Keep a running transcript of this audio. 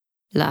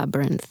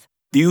Labyrinth.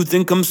 Do you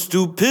think I'm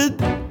stupid?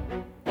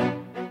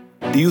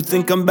 Do you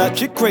think I'm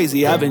batshit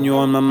crazy having you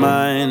on my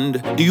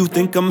mind? Do you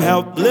think I'm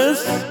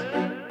helpless?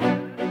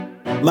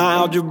 My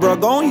algebra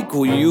gon'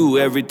 equal you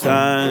every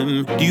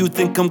time. Do you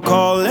think I'm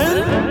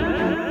calling?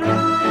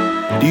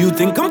 Do you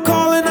think I'm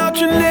calling out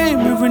your name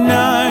every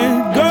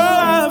night? Girl,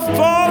 I've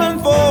fallen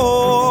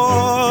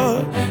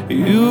for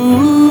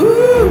you.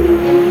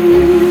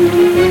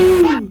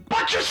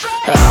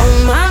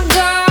 Oh my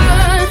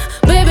God,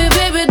 baby,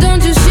 baby,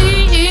 don't you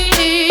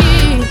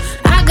see?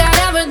 I got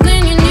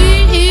everything you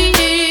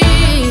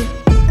need.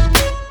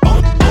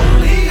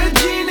 Only a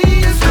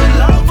genius could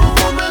love a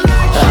woman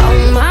like you.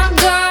 Oh my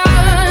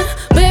God,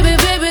 baby,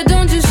 baby,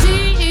 don't you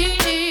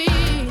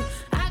see?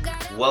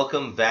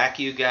 Welcome back,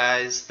 you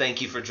guys.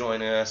 Thank you for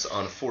joining us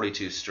on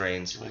 42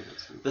 Strains.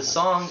 The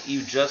song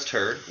you just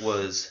heard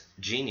was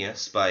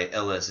Genius by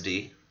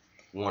LSD.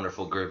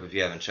 Wonderful group if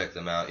you haven't checked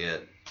them out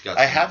yet.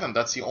 I haven't.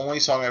 That's the only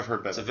song I've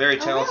heard by It's a them. very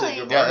talented really?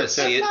 group Yeah, artist.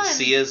 it's so fun.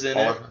 Sia's in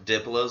it, All of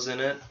Diplo's in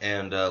it,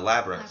 and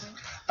Labyrinth.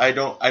 I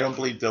don't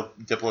believe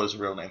Diplo's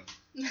real name.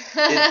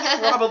 It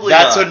probably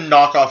That's not. a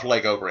knockoff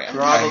Lego brand.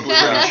 Probably I'm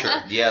not. pretty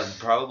sure. Yeah,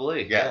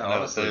 probably. Yeah, Yeah, no,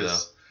 honestly, though.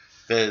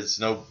 there's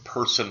no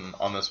person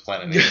on this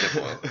planet named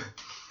Diplo.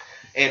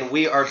 And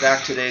we are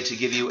back today to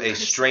give you a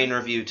strain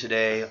review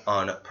today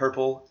on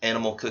Purple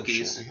Animal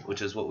Cookies,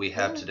 which is what we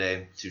have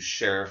today to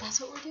share That's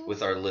what we're doing?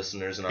 with our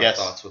listeners and our Yes.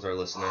 thoughts with our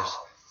listeners.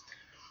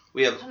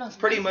 We I don't know have if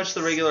pretty it much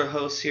the is. regular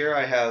hosts here.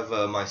 I have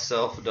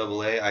myself,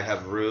 Double A. I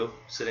have Rue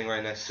sitting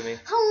right next to me.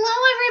 Hello,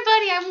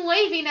 everybody. I'm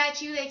waving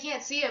at you. They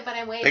can't see it, but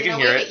I'm waving. They can I'll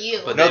hear wave it, at you.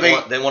 But No,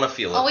 they want to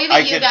feel I'll it. wave I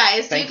at you can- guys.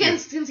 You thank can you.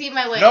 conceive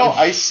my wave. No,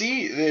 I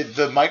see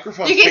the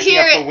microphone's You can picking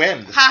hear up it. the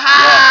wind. Ha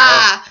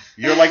ha!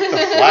 Yeah, you're like the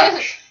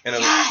Flash. And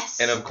of,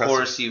 Yes! and of Impressive.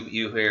 course, you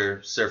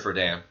hear Surfer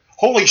Dan.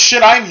 Holy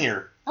shit, I'm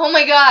here. Oh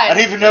my I god.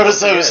 didn't even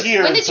notice I was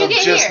here When did until you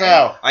get just here?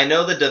 now. I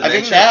know the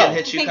dementia now. can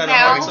hit you I think kind of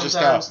now. hard I think just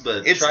sometimes, now.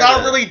 but It's try not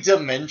to- really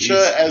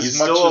dementia as He's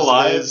much still as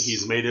alive. it is.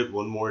 He's made it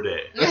one more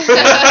day.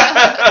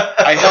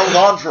 I held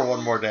on for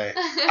one more day.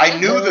 I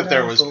knew that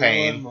there was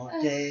pain.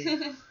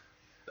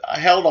 I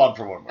held on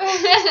for one more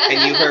day.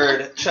 And you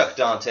heard Chuck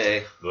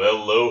Dante.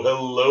 Hello,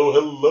 hello,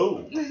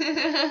 hello.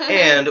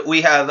 And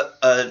we have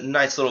a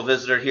nice little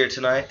visitor here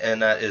tonight,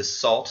 and that is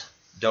Salt.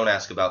 Don't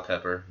ask about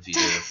Pepper. If you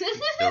do,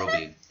 there will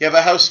be. Yeah,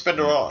 but how's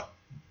Spinderella?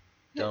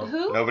 Don't.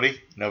 Who? Nobody?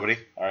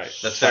 All right.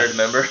 The third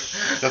member.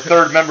 The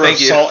third member Thank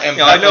of you. Salt and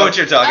No, I know Pepper, what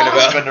you're talking Oh.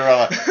 about.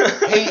 Spinderella.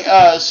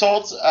 Hey,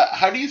 Salt,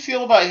 how do you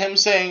feel about him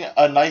saying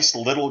a nice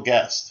little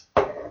guest?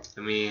 I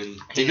mean,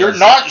 You're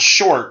not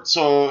short,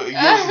 so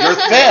you're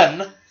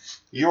thin.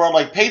 You are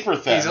like paper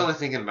thin. He's only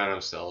thinking about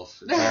himself.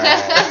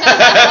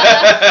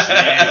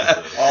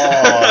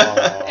 Oh,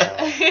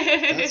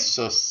 that's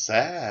so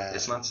sad.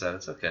 It's not sad.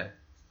 It's okay.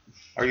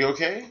 Are you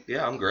okay?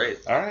 Yeah, I'm great.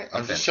 All right,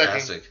 I'm just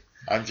fantastic. checking.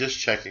 I'm just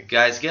checking.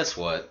 Guys, guess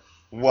what?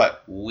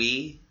 What?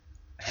 We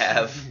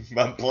have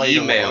I'm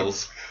playing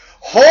emails.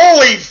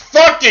 Holy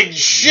fucking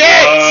shit!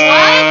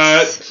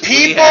 What?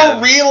 People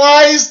have-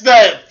 realize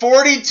that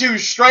 42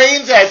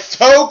 strains at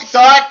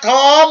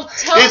toke.com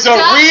is a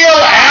Toke.com. real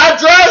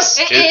address?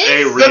 It it's is?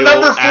 a The real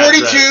number 42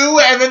 address.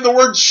 and then the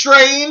word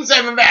strains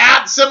and then the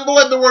at symbol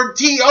and the word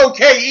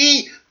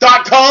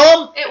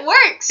TOKE.com? It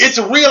works. It's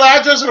a real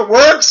address and it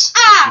works?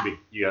 ah.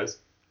 You guys,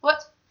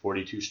 What?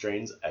 42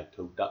 strains at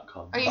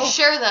toke.com. Are you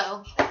sure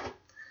though?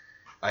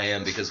 I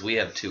am because we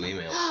have 2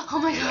 emails. Oh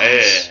my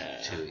gosh. Yeah.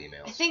 2 I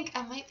emails. think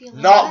I might be a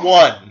little Not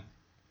biased. one.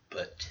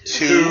 But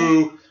 2.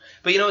 Two.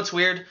 But you know what's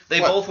weird?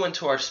 They What? both went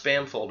to our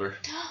spam folder.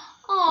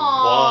 Aww.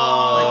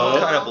 Like, what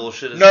What? kind of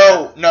bullshit is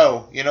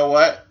No. You know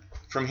what?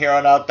 From here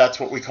on out, that's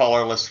what we call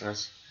our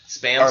listeners.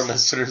 that? Our Spams?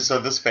 listeners are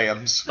the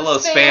spams. Hello,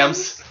 Spams.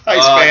 spams. Hi,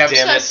 Oh, spams.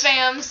 damn What's it. up,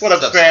 spams? What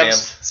up, What's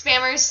spams?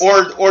 Spammers.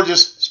 Or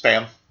just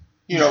spam.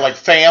 You know, like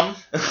fam.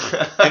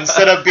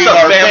 Instead of being Sup,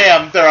 our spam?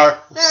 fam, there are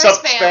They're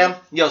sup spam. spam.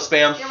 Yo,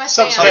 spam. You're my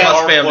Sup, spam. spam. They How's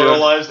are spam doing?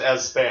 pluralized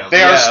as spam. They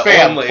Yeah, are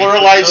spam. only.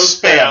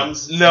 Pluralized No spam.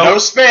 spams. No. No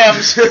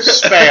spams.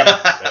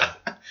 Spam.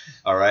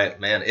 All right,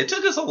 man. It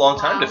took us a long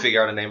time to Wow.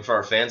 figure out a name for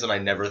our fans, and I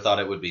never thought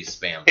it would be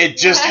spam. It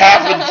just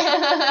happened.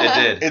 It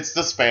did. It's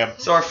the spam.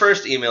 So our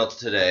first email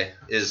today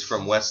is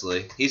from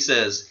Wesley. He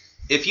says,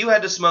 if you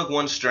had to smoke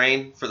one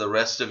strain for the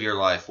rest of your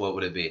life, what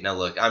would it be? Now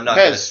look, I'm not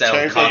going to Pez. sound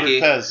Cherry cocky.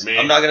 flavored Pez. Me.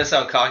 I'm not going to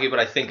sound cocky, but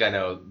I think I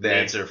know the Me.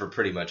 answer for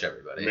pretty much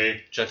everybody.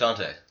 Me. Chuck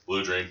Dante.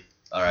 Blue Dream.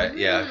 All right.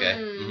 Yeah. Okay.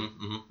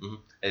 Mm.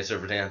 Hey,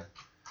 Surfer Dan.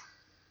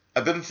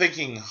 I've been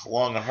thinking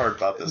long and hard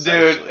about this.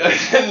 Dude,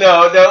 actually.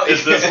 no.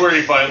 Is this where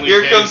he finally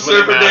Here changed comes when it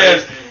Surfer Dan.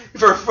 matters?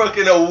 For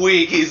fucking a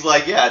week, he's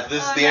like, yeah,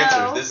 this is Oh, the answer.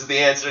 no. This is the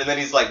answer. And then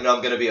he's like, no, I'm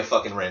going to be a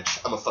fucking wrench.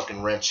 I'm a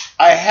fucking wrench.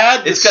 I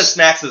had It's to, because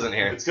Snacks isn't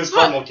here. It's because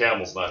Cardinal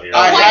Camel's not here.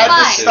 I Why had am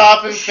to I?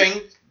 stop and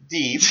think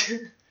deep.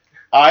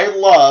 I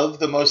love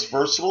the most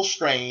versatile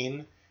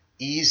strain.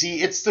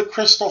 Easy. It's the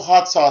crystal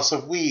hot sauce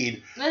of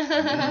weed.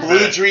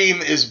 Blue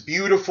Dream is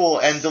beautiful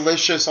and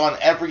delicious on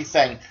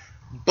everything.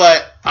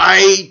 But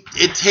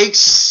it takes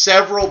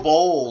several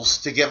bowls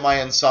to get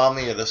my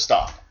insomnia to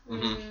stop.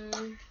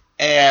 Mm-hmm.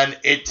 and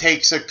it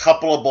takes a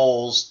couple of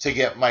bowls to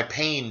get my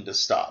pain to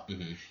stop.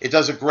 Mhm. It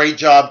does a great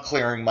job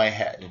clearing my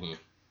head. Mhm.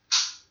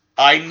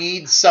 I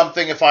need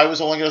something, if I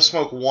was only going to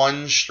smoke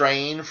one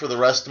strain for the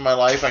rest of my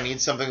life, I need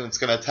something that's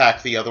going to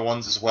attack the other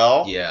ones as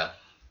well. Yeah.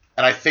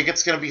 And I think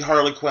it's going to be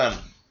Harley Quinn.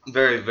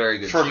 Very, very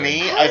good For strain.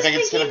 me, I I was think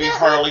it's going to be thinking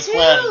that Harley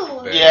one, Quinn.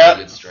 too. Very, Yeah.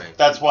 very good strain.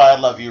 That's why I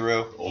love you,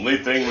 Rue. Only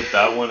thing with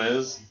that one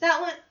is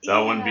That one that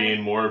one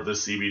being more of the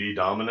CBD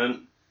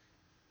dominant.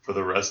 For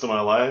the rest of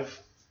my life,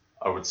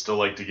 I would still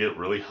like to get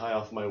really high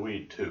off my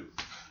weed too.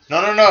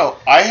 No.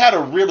 I had a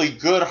really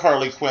good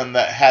Harley Quinn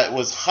that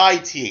was high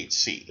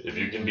THC. If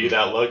you can be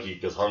that lucky,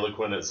 because Harley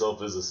Quinn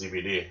itself is a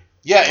CBD.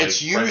 Yeah, Like,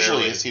 it's usually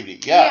primarily. a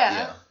CBD. Yeah.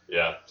 Yeah.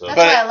 Yeah. So That's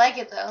But- why I like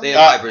it though. They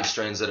have hybrid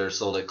strains that are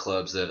sold at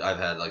clubs that I've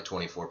had like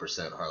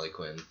 24% Harley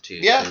Quinn THC,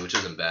 Yeah. which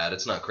isn't bad.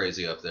 It's not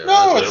crazy up there.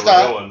 No, that's it's where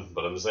not. we're going,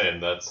 but I'm saying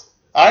that's.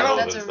 I know.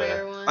 That's a relevance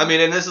there. rare one. I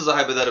mean, and this is a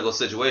hypothetical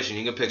situation.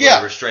 You can pick Yeah.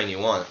 whatever strain you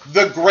want.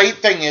 The great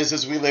thing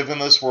is we live in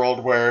this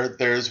world where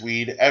there's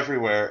weed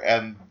everywhere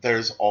and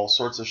there's all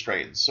sorts of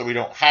strains, so we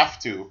don't have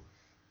to.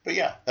 But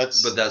yeah, But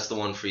that's the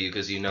one for you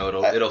because you know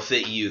I- it'll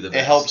fit you the best.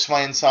 it helps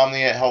my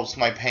insomnia, it helps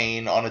my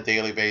pain on a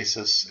daily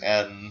basis,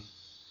 and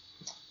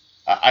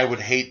I would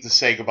hate to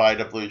say goodbye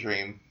to Blue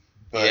Dream,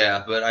 but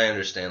Yeah, but I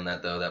understand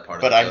that though. That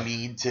part. but of I it.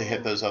 need to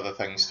hit those other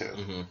things too.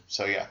 Mm-hmm.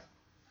 So yeah,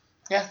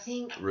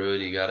 Rue,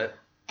 you got it.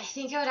 I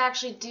think I would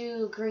actually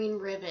do Green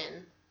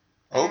Ribbon.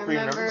 Oh, I Green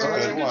Ribbon's a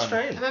remember- good one.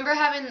 I remember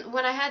having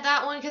when I had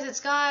that one because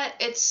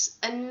it's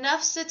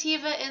enough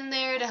sativa in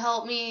there to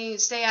help me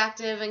stay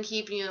active and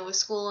keep with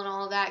school and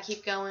all of that,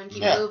 keep going,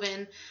 keep Yeah.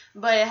 moving,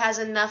 but it has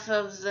enough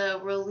of the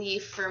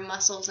relief for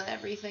muscles and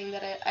everything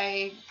that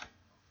I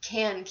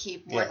can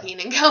keep Yeah. working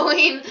and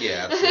going.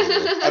 Yeah,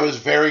 absolutely. I was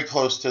very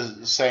close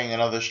to saying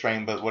another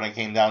strain, but when it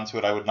came down to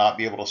it, I would not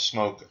be able to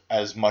smoke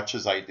as much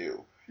as I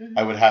do. Mhm.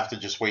 I would have to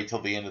just wait till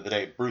the end of the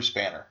day. Bruce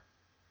Banner.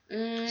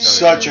 Mm.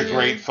 Such a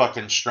great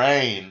fucking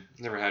strain.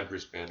 Never had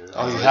Bruce Banner.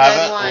 Oh, It's you a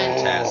haven't? good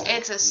one.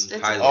 Fantastic.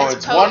 It's Highly Oh, it's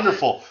it's potent.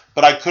 wonderful.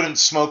 But I couldn't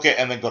smoke it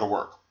and then go to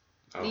work.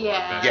 Oh, Yeah.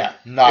 I bet. Yeah,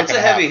 not It's a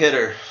gonna heavy happen.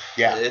 hitter.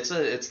 Yeah. That's a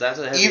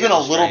heavy Even a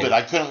hitter little strain. bit.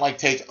 I couldn't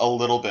take a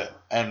little bit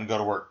and go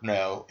to work.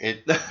 No,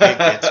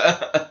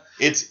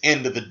 it's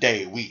end of the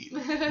day weed.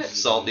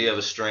 Salt, do you have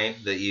a strain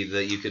that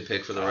you could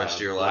pick for the rest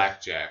of your life?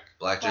 Blackjack.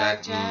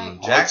 Blackjack.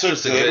 Blackjack. Jack's That's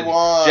just a a good good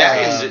one.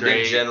 Jack It's in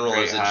great, general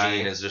great as a high.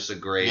 gene is just a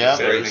great, Yeah.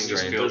 great Everything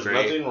just strain. feels There's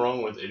great. nothing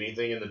wrong with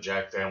anything in the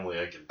Jack family.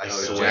 I can. I tell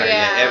you swear, that.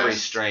 Yeah. every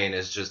strain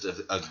is just a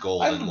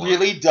golden I one.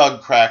 really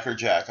dug Cracker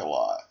Jack a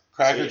lot.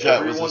 Cracker See,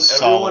 Jack was a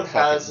solid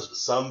everyone has fucking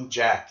some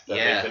Jack that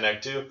Yeah. they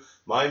connect to.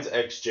 Mine's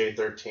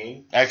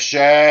XJ13.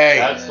 XJ.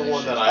 That's the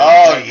one that I.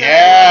 Oh connect to.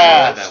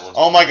 yeah. That one.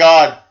 Oh my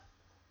God.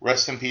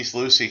 Rest in peace,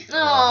 Lucy.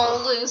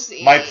 Oh,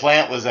 Lucy. My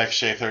plant was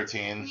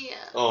XJ13. Yeah.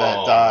 Oh.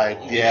 That died,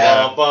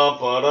 yeah. Bum, bum,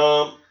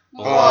 ba-dum.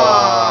 Oh.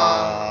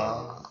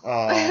 Oh.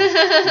 Oh,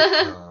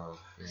 yeah.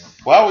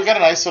 Wow, we got a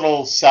nice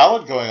little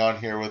salad going on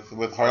here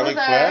with Harley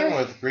With Quinn, our-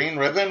 with Green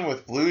Ribbon,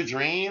 with Blue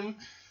Dream,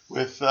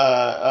 with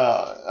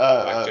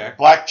Blackjack. Blackjack,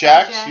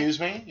 Blackjack. excuse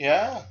me.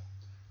 Yeah.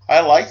 I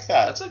like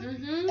that. That's a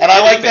Mhm. And I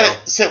like Good meal.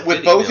 that with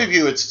Good both meal. of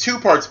you, it's 2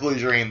 parts Blue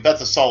Dream.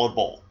 That's a solid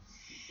bowl.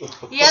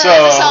 Yeah, So-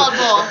 that's a solid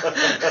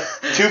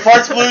bowl. 2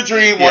 parts Blue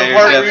Dream, Yeah, 1 you're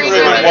part Green definitely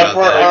Ribbon, right 1 about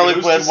part that. Harley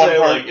Who's Quinn, to 1 say,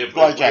 part like, if we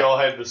Blackjack. all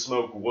had to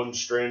smoke one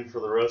strain for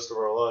the rest of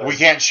our lives. We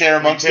can't share We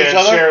amongst can't each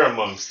other? share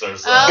amongst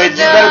ourselves. Oh, Then you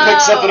no. better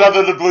pick something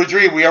other than Blue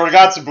Dream. We already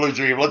got some Blue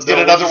Dream. Let's get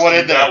No, another we'll one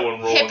just in keep that there. one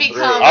rolling Hippie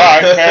through. combo.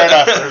 Alright, fair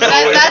enough. There's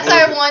always That's blue.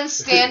 our one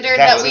standard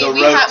That's that the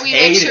we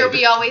make sure rotated.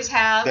 we always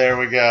have. There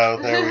we go.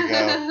 There we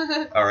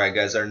go. All right,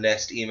 guys. Our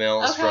next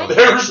email is Okay. from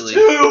There's actually.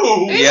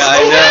 2! Yeah, I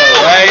know,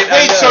 right? I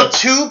Wait, know. so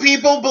 2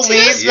 people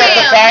believe Two that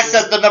the spams. fact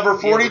that the number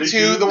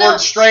 42, the No, word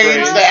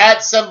strains, strains. the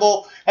 @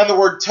 symbol, and the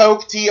word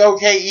toke,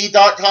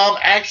 TOKE.com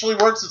actually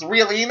works as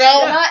real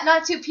email?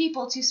 Not 2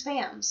 people, 2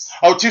 spams.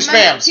 Oh, 2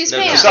 spams. 2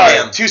 No, spams. two Sorry,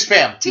 spam. 2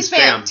 spam. 2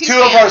 spam.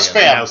 2 of our spam.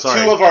 spam. No,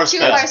 sorry. 2 of our 2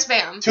 of our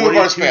spam. spam. 2 of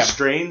our 42 spam.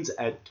 strains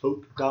at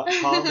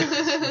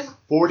toke.com.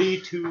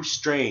 42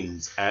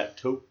 strains at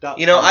toke.com.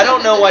 You know, I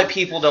don't know why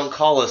people don't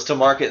call us to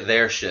market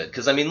their shit.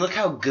 Because, I mean, look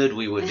how good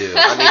we would do.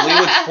 I mean, we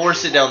would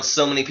force it down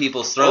so many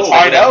people's throats. Oh,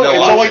 that I we'd have know. no It's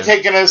option. only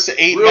taken us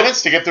 8 Real-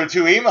 minutes to get through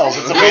 2 emails.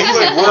 It's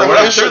amazing. We're We're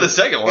not sure efficient. the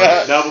second one.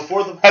 Yeah. Now,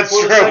 before the That's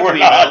before the true, second we're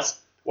email, not.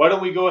 why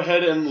don't we go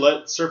ahead and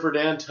let Surfer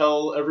Dan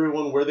tell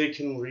everyone where they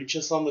can reach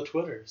us on the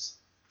Twitters?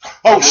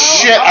 Oh,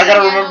 shit. I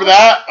gotta yeah. remember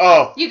that.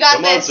 Oh. You got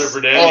Come on, this. Surfer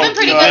You've Dan. been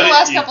pretty You good did the it.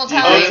 last You- couple you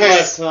times. did it Okay.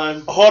 last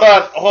time. Hold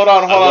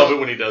on. I love it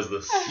when he does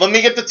this. Let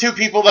me get the 2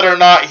 people that are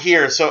not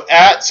here. So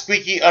at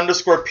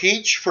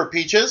Squeaky_Peach for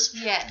peaches.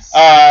 Yes.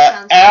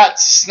 At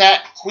Sounds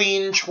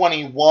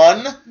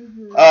Snack_Queen21 good.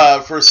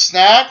 Mhm. for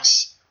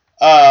snacks.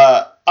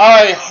 At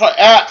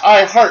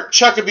I Heart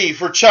Chuckabee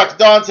for Chuck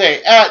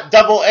Dante. At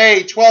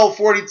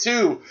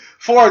AA1242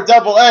 for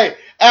AA.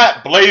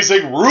 At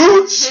Blazing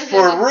Roots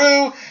for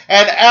Rue.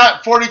 And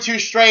at 42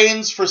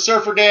 Strains for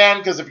Surfer Dan.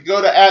 Because if you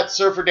go to at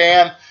Surfer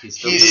Dan, he's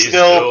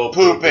still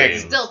pooping.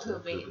 Still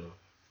pooping.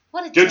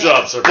 What a Good dick.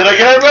 job, Surfer Did I Dan.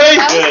 get everybody?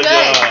 That was Good good.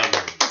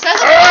 job. It says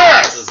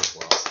Ah! This is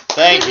applause.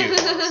 Thank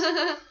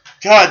you.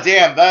 God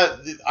damn,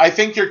 I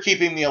think you're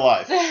keeping me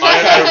alive.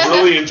 I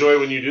really enjoy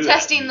when you do that.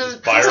 Testing the-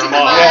 Just fire testing them the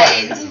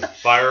off. mind.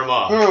 Fire them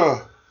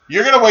off.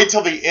 You're gonna wait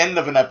till the end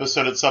of an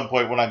episode at some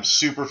point when I'm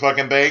super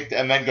fucking baked,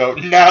 and then go,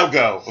 now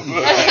go.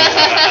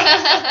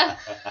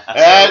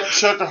 That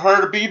should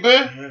hurt, baby.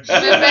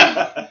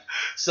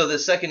 So the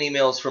second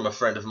email is from a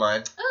friend of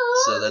mine.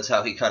 Oh. So that's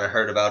how he kind of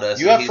heard about us.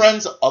 You and have he's-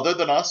 friends other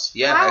than us?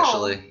 Yeah, Wow.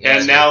 actually. Yeah,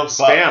 And now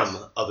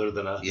spam, other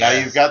than us. Yeah. Now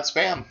you've got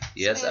spam.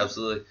 Yes, Spam.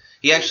 absolutely.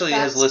 He actually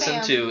has That's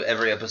listened spam. to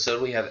every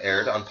episode we have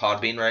aired on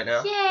Podbean right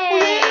now.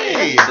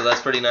 Yay! Yay! So that's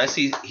pretty nice.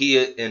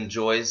 He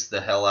enjoys the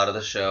hell out of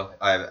the show.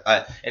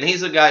 And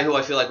he's a guy who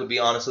I feel like would be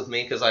honest with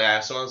me because I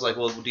asked him. I was like,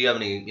 "Well, do you have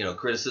any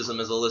criticism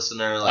as a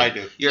listener? Like, I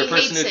do. You're He a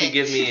person who hates could it.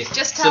 give me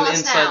Just tell some us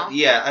insight." now.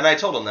 Yeah, and I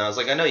told him that. I was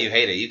like, "I know you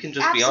hate it. You can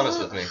just be honest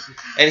with me."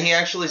 And he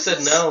actually said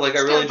This no. Like I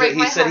is really gonna break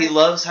enjoy. He my said he heart.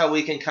 loves how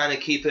we can kind of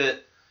keep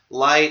it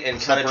light and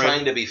kind of Separate.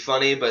 trying to be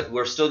funny, but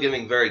we're still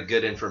giving very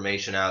good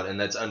information out, and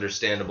that's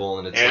understandable.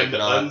 And it's And like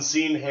not.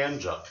 unseen hand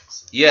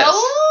jobs. Yes.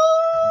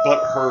 Oh,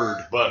 But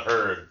heard. But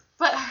heard.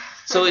 but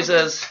So he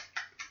says,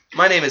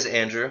 "My name is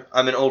Andrew.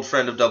 I'm an old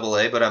friend of Double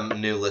A, but I'm a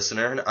new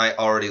listener, and I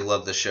already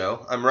love the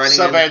show. I'm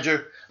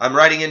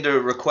writing in to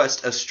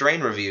request a strain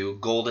review,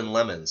 Golden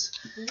Lemons.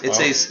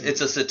 It's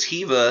a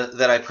sativa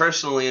that I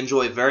personally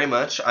enjoy very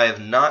much. I have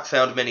not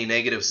found many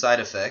negative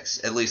side effects,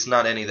 at least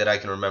not any that I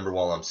can remember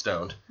while I'm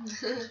stoned.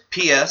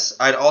 P.S.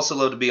 I'd also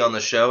love to be on the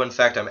show. In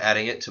fact, I'm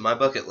adding it to my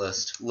bucket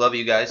list. Love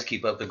you guys.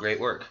 Keep up the great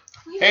work."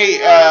 Hey,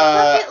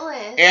 bucket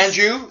list.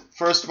 Andrew,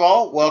 first of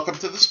all, welcome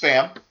to the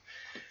spam.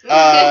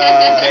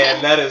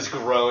 Man, that is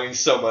growing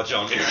so much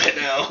on me right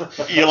now.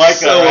 You like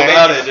that, right?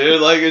 about it,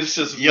 dude. Like, it's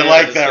just... You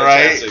like that,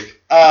 right?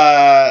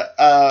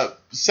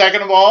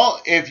 Second of all,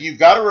 if you've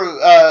got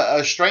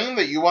a strain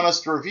that you want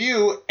us to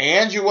review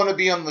and you want to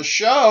be on the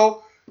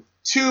show,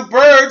 2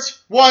 birds,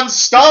 1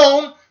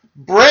 stone.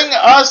 Bring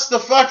us the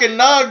fucking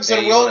nugs Hey,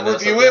 and you we'll wanna know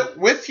review something? it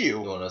with You you.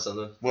 want to know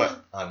something? What?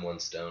 I'm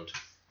 1 stoned.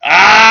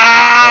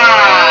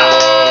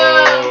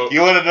 Ah! Oh.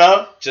 You want to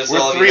know? Just We're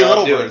all of 3 you know, I'm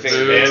little doing birds.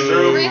 finger guns.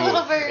 Andrew, 3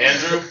 little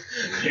birds. Andrew,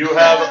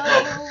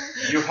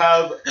 you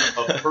have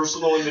a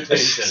personal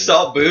invitation.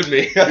 Stop booed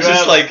me. I'm You just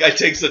have- like, I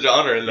take such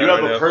honor in that You have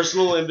right a now.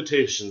 personal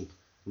invitation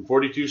from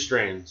 42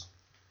 Strains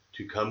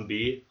to come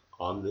be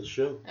on this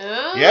show.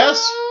 Oh.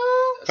 Yes.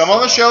 Come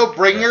on the so show, awesome.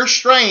 bring Yeah. your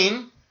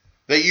strain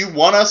that you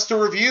want us to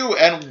review,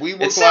 and we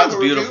will It sounds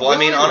gladly beautiful. review I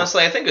mean, with you.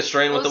 honestly, I think a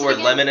strain with What the was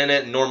it word again? lemon in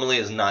it normally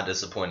is not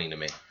disappointing to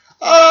me.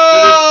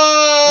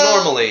 Uh,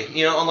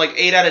 Normally, on like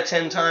 8 out of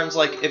 10 times,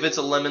 like if it's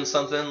a lemon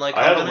something, like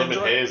I I'm had a gonna lemon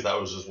enjoy it. haze that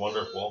was just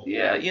wonderful.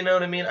 Yeah, you know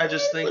what I mean. I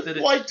just think that I'd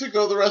it. like to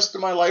go the rest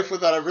of my life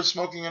without ever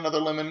smoking another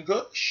lemon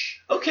kush.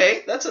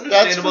 Okay, that's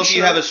understandable. for If you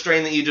sure. have a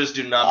strain that you just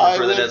do not I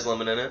prefer that would- has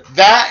lemon in it.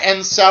 That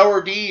and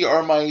Sour D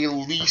are my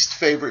least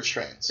favorite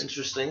strains.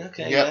 Interesting.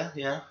 Okay. Yep.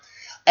 Yeah.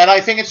 And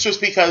I think it's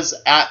just because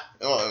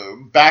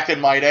back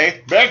in my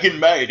day,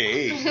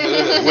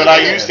 when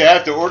I used to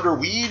have to order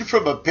weed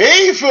from a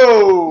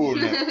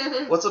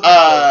payphone. What's a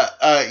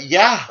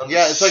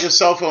It's like a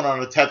cell phone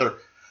on a tether.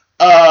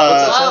 What's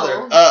a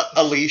Whoa. tether?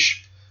 A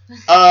leash.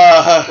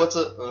 What's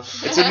a?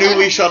 It's a new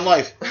leash on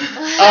life.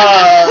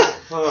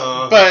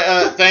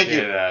 Thank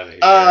you. Get out of here.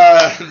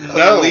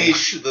 No.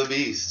 Unleash the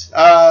beast.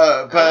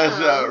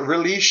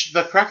 Release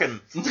the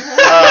Kraken.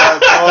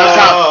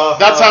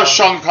 That's how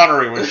Sean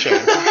Connery would say.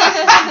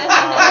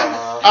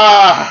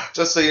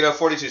 Just so you know,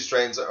 42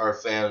 Strains are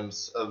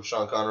fans of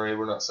Sean Connery.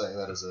 We're not saying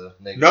that as a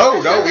negative.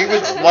 No, we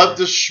would love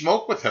to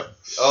smoke with him.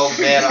 Oh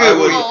man,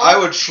 I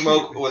would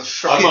smoke with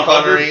Sean I'm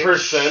Connery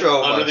 100%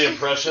 so under much. the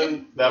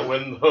impression that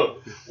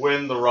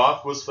when The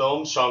Rock was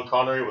filmed, Sean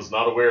Connery was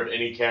not aware of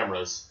any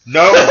cameras.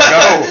 No,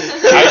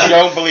 I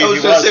don't believe That was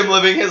he just was. him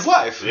living his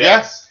life.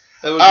 Yes.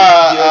 That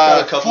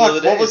was a couple of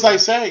the days. What was I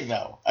saying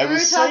now? I We were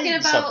was talking saying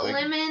about something.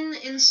 lemon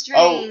and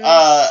strains.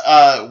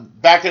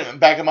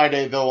 Back in my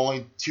day, the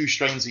only 2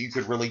 strains that you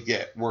could really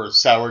get were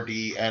Sour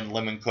D and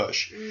Lemon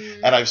Kush.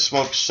 And I've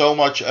smoked so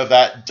much of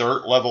that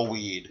dirt level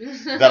weed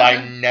that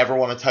I never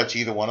want to touch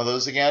either one of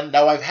those again.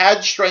 Now, I've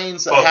had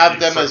strains that have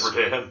them as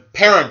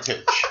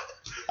parentage.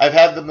 I've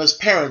had them as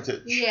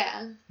parentage.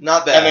 Yeah.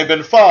 Not bad. And they've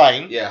been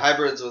fine. Yeah,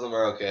 hybrids with them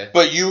are okay.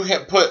 But you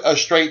put a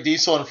straight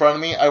diesel in front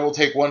of me, I will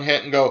take 1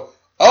 hit and go,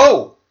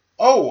 oh,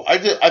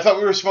 I thought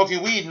we were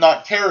smoking weed,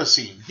 not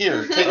kerosene.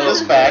 Here, take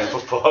this back.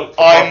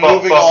 I'm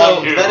moving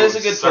on. So that is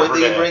a good point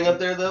that you bring up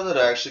there, though, that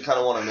I actually kind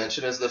of want to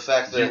mention is the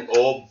fact that You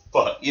old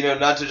butt.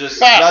 not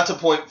to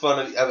point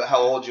fun of how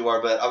old you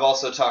are, but I've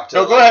also talked to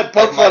No, go ahead,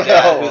 poke my fun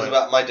dad,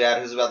 at my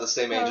dad who's about the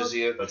same age as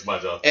you, That's my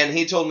job. and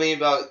he told me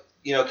about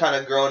kind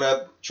of growing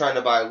up trying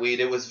to buy weed,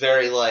 it was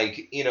very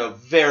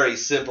very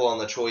simple on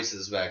the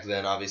choices back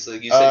then. Obviously,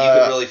 you said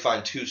you could really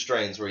find 2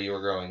 strains where you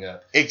were growing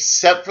up.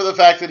 Except for the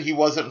fact that he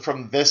wasn't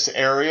from this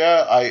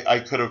area, I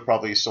could have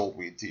probably sold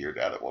weed to your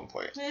dad at one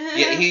point.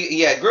 Yeah,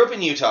 he grew up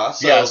in Utah.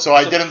 So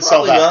I didn't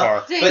sell that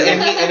far. But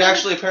and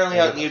actually, apparently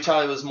out in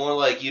Utah, it was more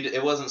like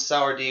it wasn't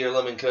sour D or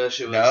lemon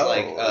kush. It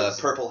was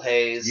purple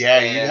haze. Yeah,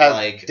 and you'd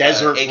have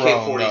desert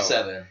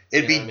AK-47.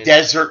 It'd be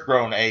desert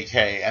grown AK,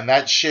 and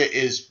that shit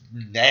is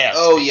nasty.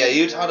 Oh yeah,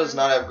 Utah does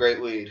not have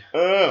great weed.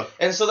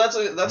 And so that's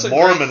a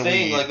Mormon great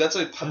thing. weed. Like that's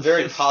a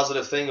very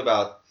positive thing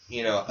about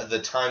the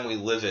time we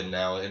live in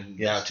now,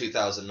 now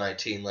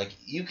 2019. Like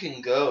you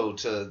can go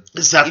to.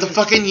 Is that the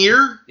fucking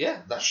year? Yeah,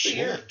 that's the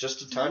year. Just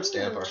to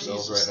timestamp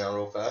ourselves Jesus. right now,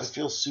 real I fast.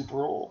 feel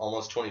super old.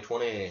 Almost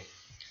 2020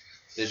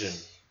 vision.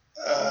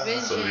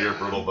 So do your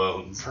brittle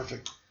bones.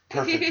 Perfect.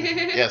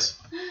 Yes.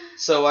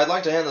 So I'd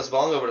like to hand this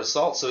bong over to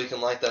Salt so he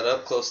can light that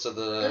up close to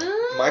the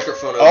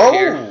microphone over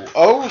here.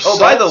 Oh,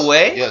 by the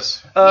way,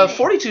 yes.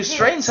 42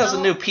 Strains has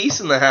a new piece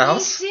in the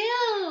house. Me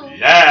too.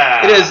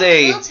 Yeah. It is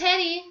a. Little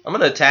Teddy. I'm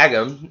gonna tag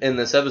him in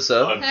this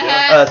episode.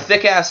 Yeah.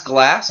 Thick Ass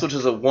Glass, which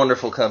is a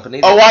wonderful company.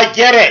 Oh, I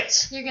get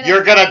it.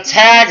 You're gonna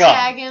tag him.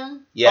 Tag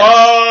him. Yes.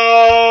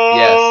 Oh.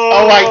 Yes.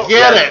 Oh, I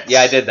get it.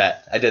 Yeah, I did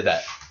that. I did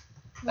that.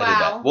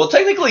 Wow. Well,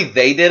 technically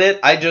they did it.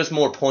 I just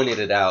more pointed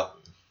it out.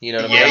 You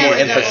know what I mean? Yeah, I more you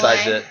did.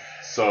 emphasized it.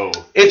 So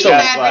It's Thick a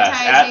Ass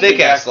Glass. At Thick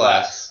Ass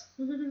Glass.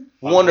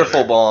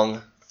 Wonderful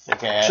bong.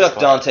 Okay, Chuck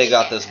Dante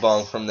got this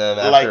bong from them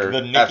Like after,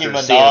 the Nicki after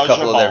Minaj seeing a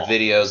couple of their of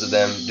videos of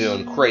them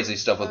doing crazy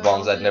stuff with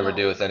bongs I'd never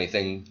do with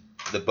anything,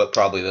 but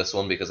probably this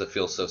one because it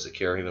feels so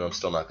secure, even though I'm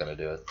still not going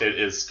to do it. It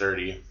is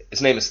sturdy.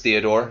 His name is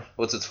Theodore.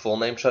 What's its full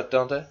name, Chuck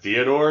Dante?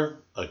 Theodore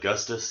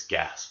Augustus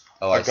Gasp.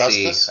 Oh,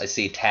 Augustus? I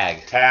see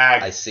Tag.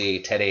 Tag. I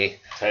see Teddy.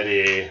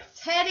 Teddy.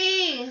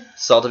 Teddy.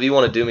 Salt, if you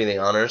want to do me the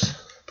honors,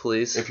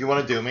 please. If you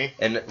want to do me.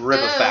 And rip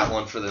a fat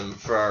one for them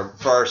for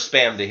our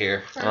spam to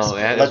hear. Oh,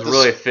 yeah, Let it's the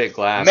really thick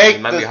glass. make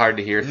It might the- be hard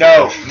to hear.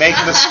 No, through. make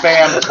the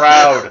spam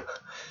proud.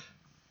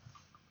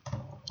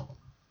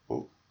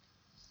 Ooh.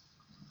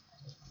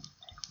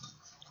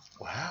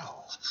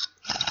 Wow.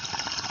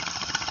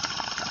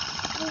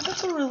 Oh,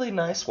 that's a really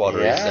nice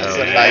watery Yeah, sound. it's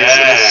a nice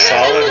and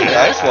solid.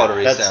 Nice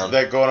watery That's sound.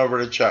 that going over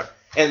to Chuck.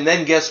 And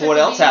then guess what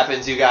else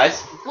happens, you guys?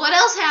 What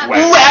else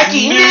happened?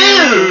 Wacky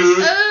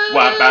news!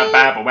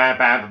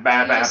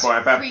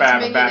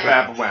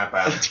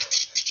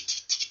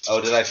 Oh,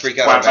 did I freak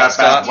out our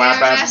mascot?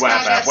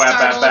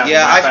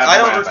 Yeah,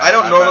 I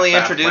don't normally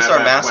introduce our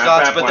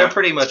mascots, but they're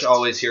pretty much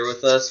always here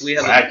with us. We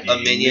have a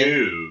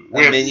minion,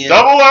 With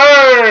double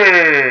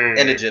A!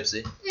 and a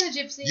gypsy. Yeah,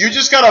 Gypsy. You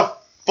just got a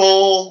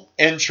full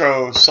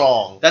intro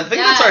song. I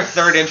think that's our Yes.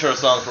 third intro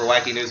song for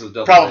Wacky News with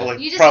Double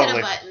Probably. You just hit Probably.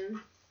 a button.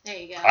 There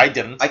you go. I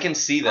didn't. I can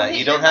see I'll that. hit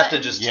You your don't have to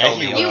button. just Yeah, tell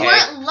you me, will. You okay?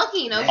 weren't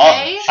looking,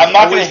 okay? I'm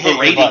not going Always to hit your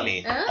berating button.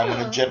 me. Oh. I'm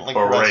going to gently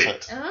caress Berate.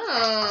 it.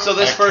 Oh. So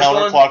this In a first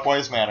one,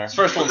 counterclockwise manner. this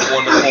first one's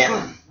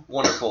wonderful,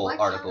 wonderful Why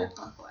article.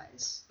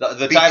 counterclockwise?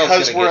 The title's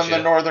Because gonna we're get in you.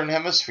 the northern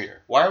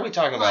hemisphere. Why are we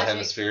talking about Logic.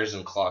 hemispheres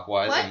and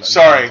clockwise? What? And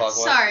Sorry. counterclockwise?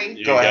 Sorry.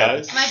 You Go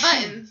ahead. guys, My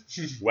button.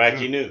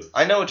 Wacky news.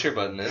 I know what your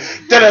button is.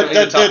 We don't need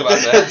to talk about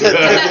that.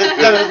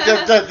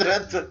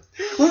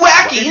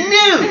 Wacky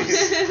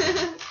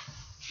news!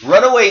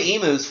 Runaway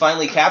emus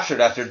finally captured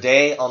after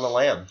day on the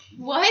lam.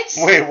 What?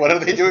 Wait, what are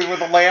they doing with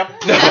the lamp?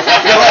 No,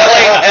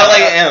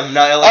 L-A-M,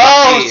 not Oh,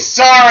 L-A-M-P.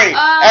 sorry.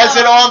 Oh. As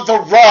in on the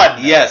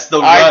run. Yes, the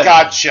run. I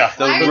gotcha.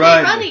 The Why are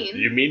run. they running?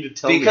 You mean to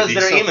tell Because me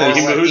they're these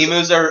emus.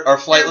 Emus are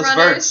flightless They're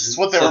runners. birds. That's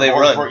what they so were they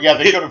born run. for. Yeah,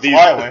 they couldn't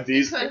fly away.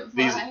 These Couldn't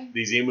these fly.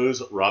 these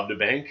emus robbed a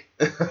bank,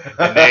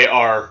 and they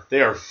are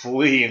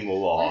fleeing the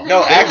law.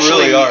 No, They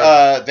actually, really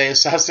are. they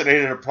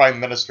assassinated a prime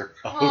minister.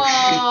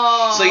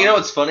 Oh. So you know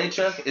what's funny,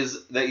 Chuck,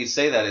 is that you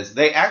say that is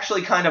they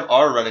actually kind of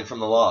are running from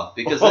the law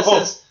because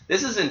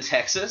this is in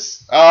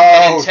Texas. Oh,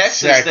 And in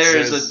Texas, there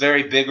is a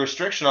very big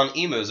restriction on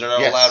emus. They're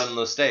not Yes. allowed in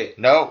the state.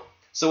 No.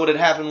 So what had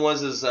happened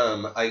was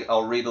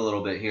I'll read a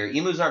little bit here.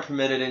 Emus aren't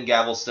permitted in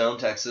Galveston,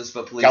 Texas,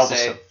 but police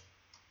say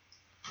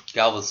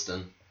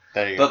Galveston.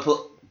 There you go.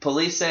 But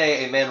police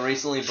say a man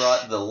recently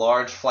brought the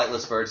large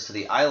flightless birds to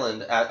the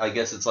island. I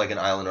guess it's like an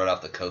island right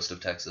off the coast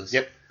of Texas.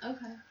 Yep.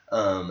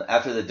 Okay.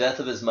 After the death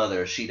of his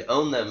mother, she'd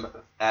owned them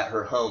at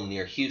her home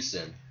near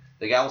Houston.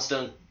 The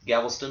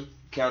Galveston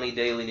County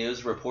Daily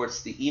News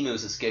reports the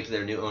emus escaped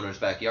their new owner's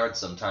backyard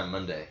sometime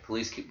Monday.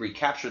 Police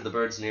recaptured the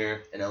birds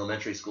near an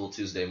elementary school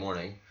Tuesday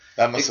morning.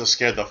 That must have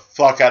scared the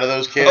fuck out of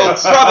those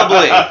kids.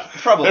 Oh,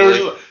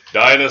 probably.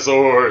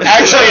 Dinosaurs.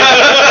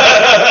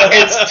 Actually,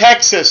 it's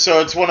Texas,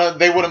 so it's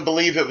they wouldn't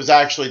believe it was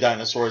actually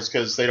dinosaurs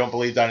because they don't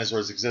believe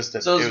dinosaurs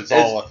existed. So it was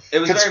all it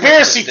a was very much a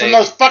conspiracy from mistake.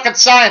 those fucking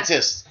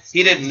scientists.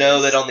 He didn't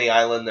know that on the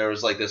island there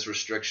was like this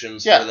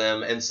restrictions Yeah. for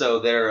them, and so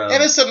they're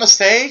Innocent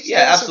mistake. yeah,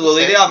 Innocent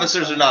absolutely. mistake. The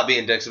officers are not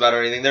being dicks about it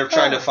or anything. They're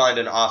trying to Oh. find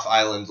an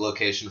off-island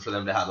location for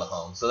them to have a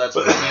home. So that's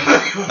what it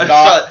is.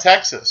 Not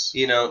Texas.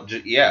 You know,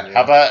 yeah.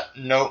 How about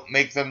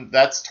make them?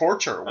 That's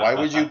torture. Why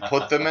would you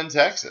put them in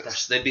Texas?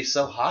 Gosh, they'd be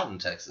so hot in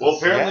Texas. Well,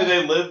 apparently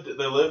Yeah. they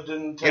lived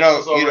in Texas You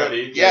know,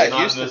 already. yeah, just not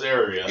Houston. in this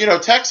area. You know,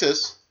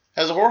 Texas.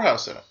 Has a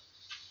whorehouse in it.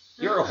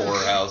 You're a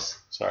whorehouse.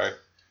 Sorry.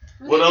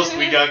 What else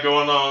we got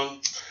going on?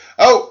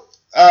 Oh,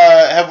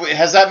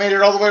 has that made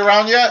it all the way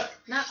around yet?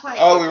 Not quite.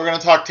 Oh, we were going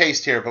to talk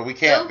taste here, but we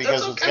can't Oh,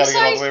 because that's it's okay. got to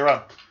get all I'm the way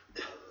around.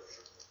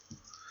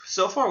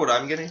 So far, what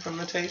I'm getting from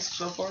the taste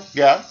so far,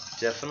 Yeah.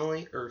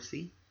 definitely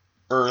earthy.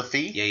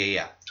 Earthy.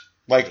 Yeah.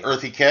 Like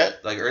Earthy Kit.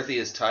 Like earthy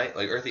is tight.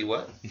 Like earthy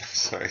what?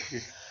 Sorry.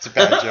 It's a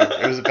bad joke.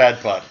 It was a bad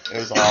pun. It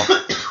was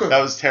awful. That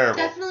was terrible.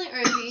 Definitely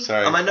earthy.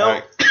 Sorry. I know.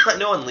 Alright. I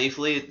know on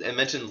Leafly it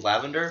mentioned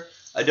lavender.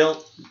 I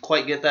don't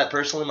quite get that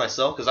personally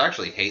myself because I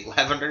actually hate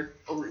lavender.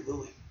 Oh,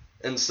 really?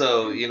 And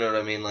so you know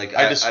what I mean. Like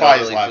I I despise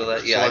don't really lavender, feel that.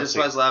 so Yeah, I let's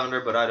despise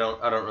lavender, but I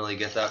don't really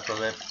get that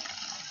from it.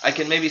 I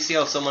can maybe see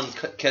how someone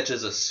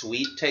catches a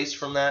sweet taste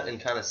from that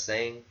and kind of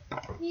saying,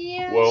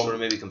 Yeah. Well, sort of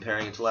maybe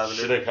comparing it to lavender.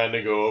 should I kind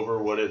of go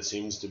over what it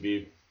seems to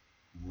be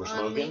we're On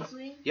smoking?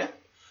 Leafly?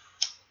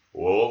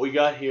 Well, what we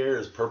got here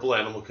is purple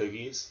animal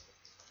cookies.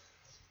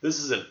 This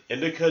is an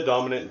indica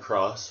dominant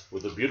cross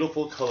with a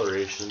beautiful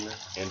coloration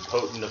and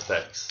potent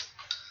effects.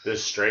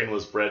 This strain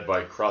was bred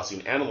by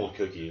crossing animal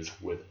cookies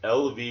with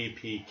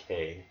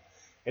LVPK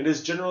and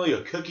is generally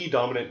a cookie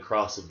dominant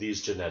cross of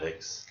these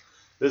genetics.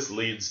 This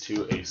leads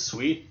to a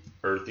sweet,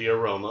 earthy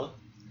aroma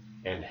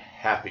and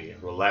happy,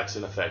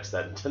 relaxing effects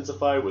that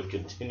intensify with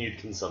continued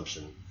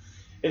consumption.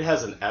 It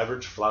has an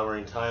average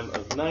flowering time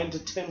of 9 to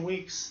 10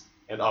 weeks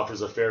and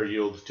offers a fair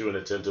yield to an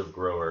attentive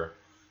grower.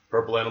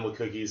 Purple Animal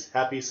Cookies'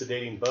 happy,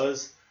 sedating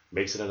buzz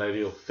makes it an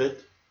ideal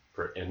fit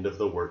for end of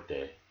the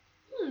workday.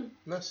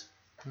 Nice.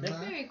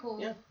 Very cool.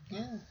 Yeah.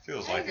 Yeah.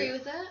 Feels I like agree it.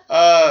 with that.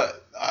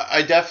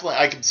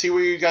 I can see what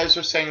you guys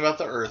are saying about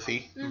the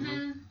earthy.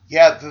 Mm-hmm.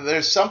 Yeah,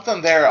 there's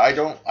something there. I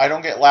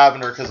don't get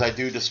lavender because I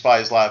do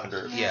despise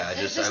lavender. Yeah, I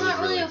There's would not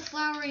really really- a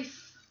flowery.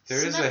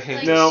 There is smell- a hint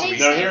like, of No, taste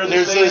no. in Here, it.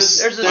 There's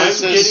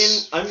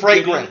this I'm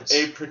fragrance.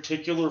 getting a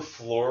particular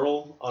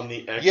floral on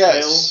the exhale.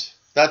 Yes,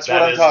 that's what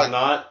That I'm is talking.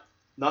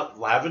 not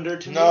lavender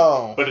to me.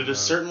 No. But it is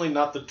certainly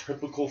not the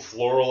typical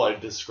floral I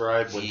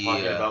described when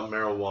talking Yeah. about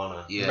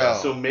marijuana. Yeah. No.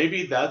 So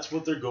maybe that's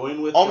what they're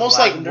going with. Almost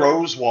for like lavender.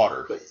 rose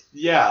water. But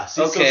yeah.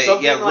 See, Okay, so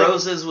something yeah, like,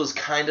 roses was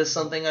kind of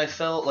something I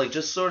felt like,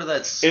 just sort of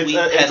that It's sweet,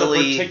 a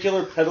petally.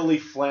 particular petally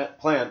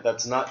plant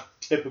that's not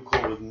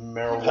typical with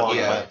marijuana.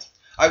 Yeah.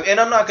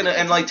 And I'm not gonna,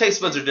 and like taste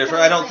buds are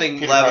different. I don't think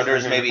Peter lavender Parker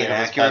is here maybe to pay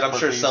his inaccurate. I'm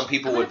sure passport some fees.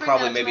 people I'm would gonna bring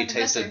probably that to maybe my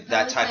tasted professor.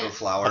 that type Totally of fine.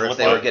 flower if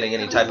they were getting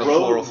any type of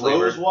floral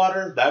flavor. Rose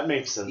water, that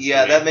makes sense.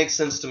 Yeah, to me. that makes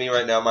sense to me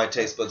right now. My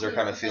taste buds are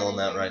kind of feeling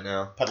that right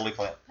now. Petally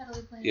plant.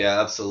 Petally plant.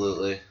 Yeah,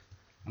 absolutely.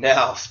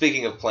 Now,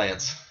 speaking of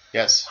plants,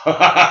 Yes. Which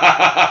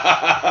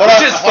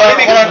is funny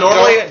because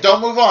normally-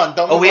 don't move on.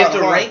 Don't. oh, move we on, have to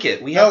hold on. rank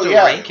it. We No, have to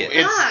yeah, rank it.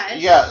 Gosh.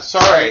 Yeah.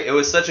 Sorry, Sorry. it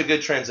was such a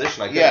good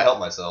transition. I couldn't Yeah. help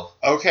myself.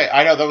 Okay,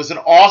 I know that was an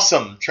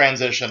awesome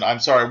transition. I'm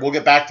sorry. We'll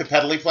get back to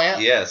petally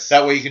plant. Yes.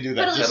 That way you can do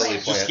that. Petally Just,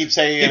 plant. just keep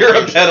saying. You're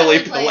a it. petally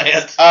Petally plant.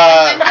 plants.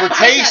 I'm For not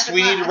taste, that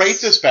we need to class.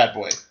 rate this bad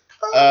boy.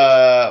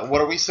 What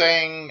are we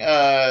saying?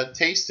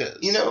 Taste is.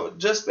 You know,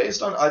 just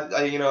based on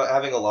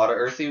having a lot of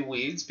earthy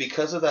weeds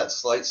because of that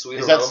slight sweet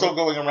is aroma. that still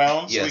going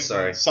around? Yes,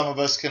 sorry. Some of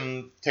us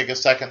can take a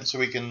second so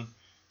we can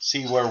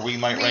see where we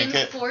might rank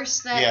it.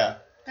 Reinforce that Yeah.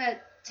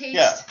 that taste.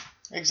 Yeah.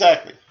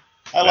 Exactly.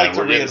 I like to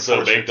we're getting reinforce so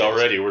your baked taste.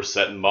 already. We're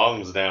setting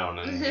bongs down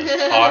and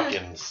just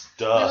talking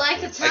stuff. We like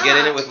to It's- talk. I get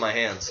in it with my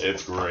hands.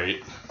 It's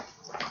great.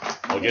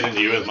 I'll get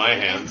into you with my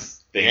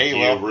hands. Thank Yeah, you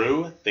you, will.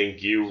 Rue.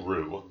 Thank you,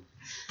 Rue.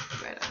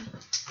 Right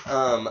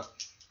on.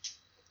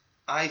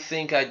 I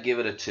think I'd give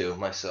it a 2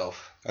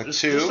 myself. A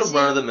Just 2? a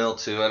run of the mill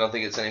 2. I don't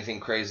think it's anything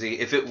crazy.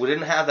 If it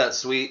didn't have that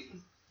sweet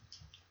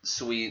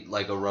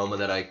like aroma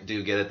that I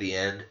do get at the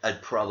end,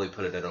 I'd probably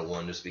put it at a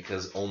 1 just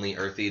because only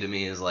earthy to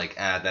me is like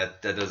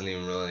that doesn't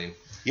even really.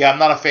 Yeah, I'm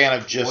not a fan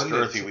of just One to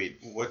earthy th- weed.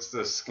 What's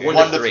the scale? 1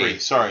 1 to to 3. 3.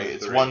 Sorry,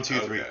 it's 1, 2,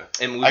 3. Okay.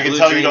 And with I can Blue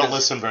tell you Dream, don't it's-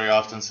 listen very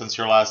often since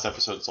your last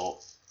episode,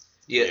 Salt.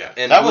 Yeah, Yeah.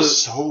 and That Blue,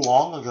 was so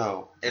long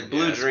ago. and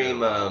Blue Yeah, it's Dream.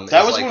 been a while.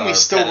 That is was like when we our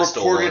still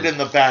pedestal recorded one. in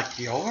the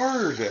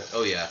backyard.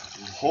 Oh yeah,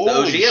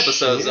 Holy the OG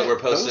episodes that shit.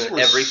 we're Those posting were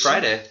every so-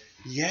 Friday.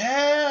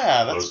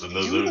 Yeah, that's Posting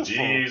those beautiful.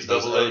 OGs.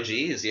 Those double A.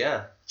 OGs,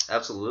 yeah,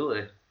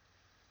 absolutely.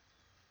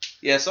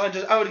 Yeah, so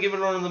I would give it a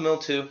run of the mill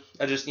too.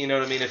 I just, you know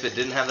what I mean. If it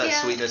didn't have that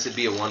Yeah. sweetness, it'd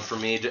be a 1 for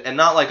me, and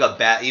not like a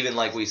bad. Even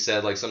like we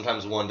said, like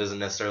sometimes 1 doesn't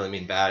necessarily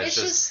mean bad. It's,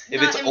 It's just just if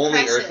not it's only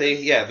impressive. earthy,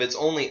 yeah. If it's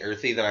only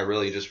earthy, then I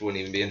really just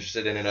wouldn't even be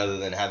interested in it, other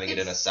than having it in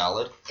a It's-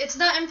 salad. It's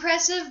not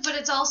impressive, but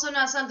it's also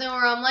not something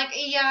where I'm like,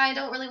 yeah, I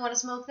don't really want to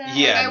smoke that.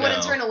 Yeah, like, I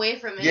wouldn't no. turn away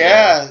from it.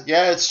 Yeah,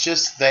 it's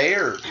just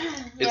there.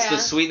 It's Yeah. the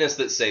sweetness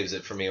that saves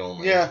it for me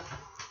only. Yeah.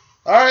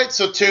 All right,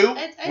 so 2.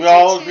 I'd We say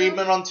all 2.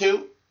 agreement on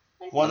 2?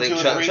 I 1, 2, think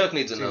and Chuck, 3? Chuck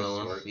needs Seems another to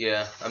one. work.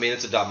 Yeah, I mean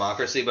it's a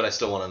democracy, but I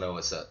still want to know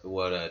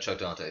what Chuck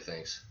Dante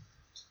thinks.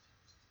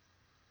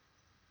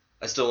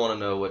 I still want to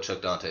know what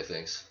Chuck Dante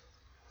thinks.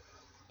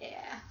 Yeah.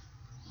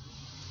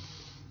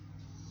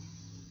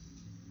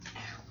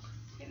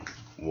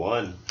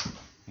 1.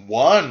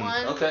 1.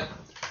 One. Okay.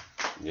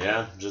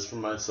 Yeah, just for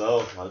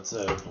myself, I'd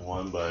say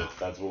 1, but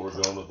that's what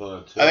we're going with on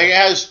a 2. I think it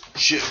has,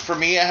 for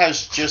me, it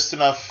has just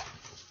enough,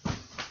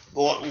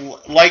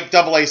 like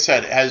Double A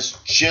said, it has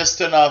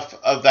just enough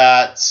of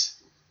that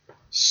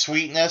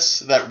sweetness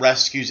that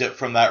rescues it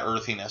from that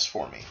earthiness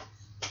for me.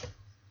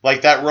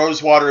 Like, that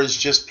rose water is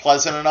just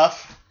pleasant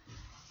enough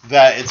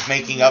that it's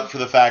making up for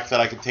the fact that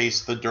I can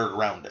taste the dirt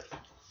around it.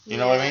 You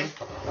know what I mean?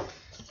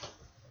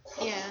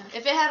 Yeah.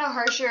 If it had a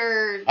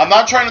harsher... I'm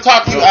not trying to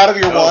talk you out of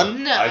your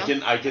one. No. I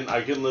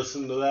can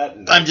listen to that.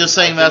 And I'm just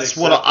saying I can that's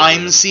what accept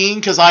I'm it. seeing,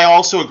 because I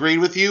also agreed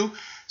with you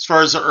as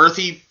far as the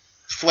earthy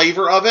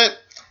flavor of it.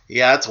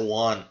 Yeah, it's a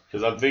 1.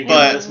 Because I'm thinking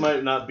But- this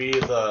might not be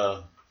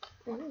the...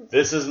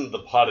 This isn't the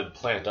potted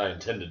plant I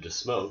intended to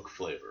smoke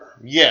flavor.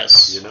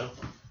 Yes. You know?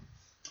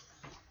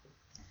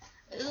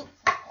 Oop.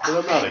 But I'm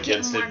not Get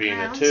against more it being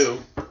grounds. a 2.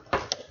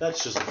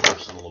 That's just a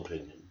personal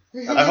opinion.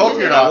 I hope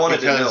you're I not,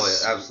 wanted to know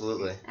because it,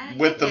 absolutely.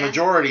 with the Yeah.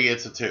 majority,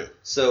 it's a 2.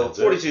 So That's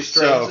it. 42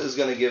 Strains So- is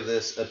going to give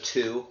this a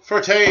 2.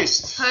 For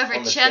taste. However,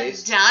 On the Chuck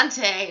taste.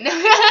 Dante.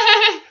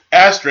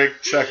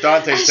 Asterisk, Chuck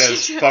Dante says,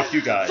 Asterisk. fuck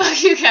you guys.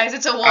 Fuck you guys,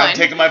 it's a 1. I'm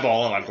taking my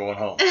ball and I'm going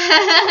home.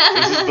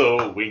 This is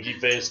the winky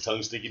face,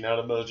 tongue sticking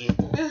out emoji.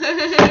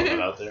 Putting it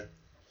out there.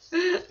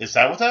 Is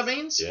that what that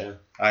means? Yeah.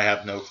 I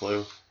have no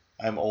clue.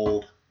 I'm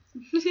old.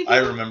 I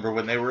remember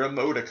when they were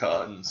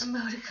emoticons.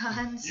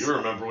 Emoticons. You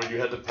remember when you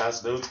had to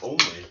pass notes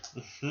only.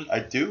 I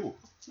do.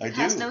 I do.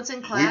 Pass notes in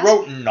We class.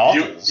 wrote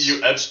novels.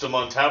 You etched them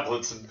on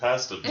tablets and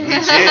passed them. We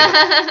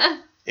did.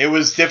 It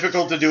was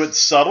difficult to do it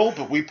subtle,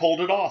 but we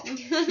pulled it off.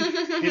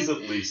 He's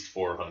at least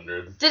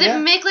 400. Did Yeah.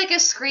 it make like a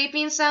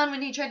scraping sound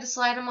when you tried to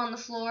slide him on the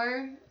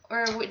floor?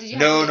 Or what, did you have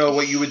No, to... no.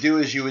 What you would do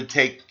is you would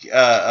take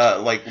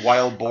like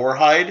wild boar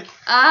hide and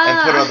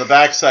Ah. put it on the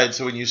backside,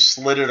 so when you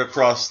slid it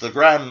across the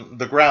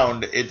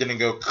ground, it didn't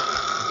go.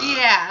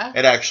 Yeah.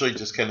 It actually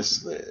just kind of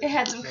slid. It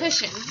had some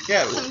cushion.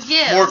 Yeah, it was Some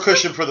give. more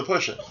cushion for the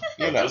pushing.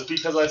 You know. Just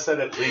because I said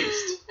at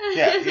least.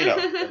 Yeah, you know.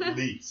 At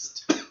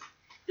least.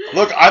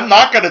 Look, I'm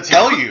not gonna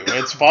tell you.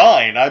 It's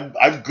fine.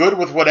 I'm good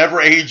with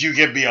whatever age you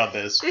give me on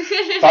this.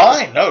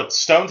 Fine. No,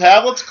 stone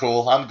tablets,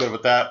 cool. I'm good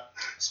with that.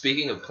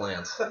 Speaking of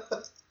plants,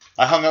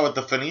 I hung out with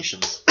the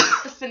Phoenicians.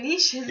 The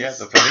Phoenicians. Yeah,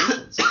 the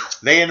Phoenicians.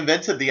 They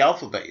invented the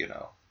alphabet, you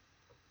know.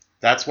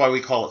 That's why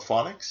we call it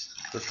phonics.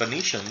 The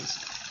Phoenicians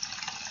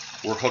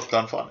were hooked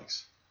on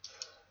phonics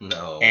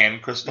no.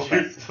 and crystal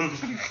meth.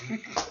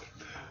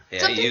 Yeah,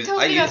 Something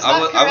tells me that's I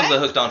not was the correct.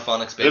 hooked on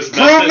phonics baby. This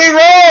Prove me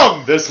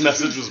wrong. This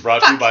message was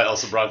brought to you by El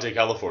Sobrante,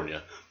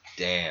 California.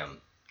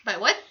 Damn. By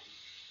what?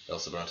 El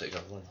Sobrante,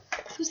 California.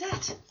 Who's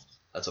that?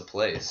 That's a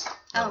place,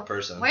 not Oh, a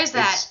person. Where's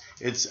that?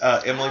 It's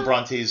Emily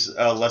Bronte's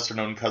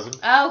lesser-known cousin,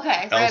 Oh,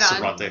 okay, El right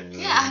on. Sobrante.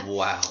 Yeah.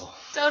 Wow.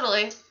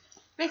 Totally.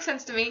 Makes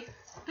sense to me.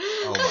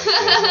 Oh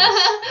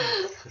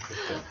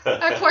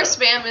my Our poor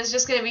Spam is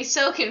just gonna be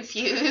so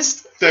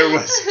confused. There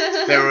was.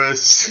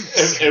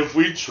 If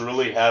we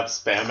truly have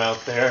spam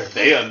out there,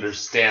 they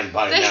understand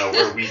by now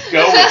where we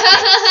go with this.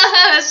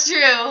 That's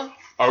true.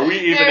 Are we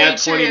even Very at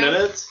 20 true.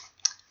 minutes?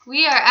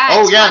 We are at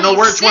Oh yeah, no,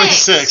 we're at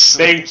 26. 26.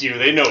 Thank you.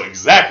 They know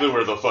exactly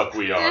where the fuck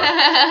we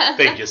are.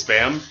 Thank you,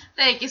 spam.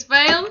 Thank you,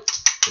 Spam.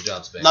 Good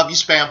job, Spain. Love you,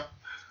 Spam.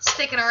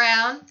 Sticking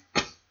around.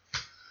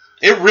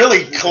 It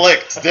really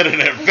clicked,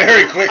 didn't it?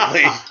 Very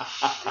quickly.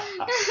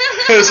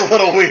 It was a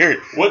little weird.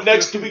 What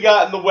next do we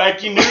got in the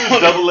wacky news,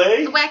 double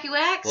A? Wacky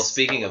wax. Well,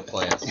 speaking of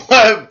plants,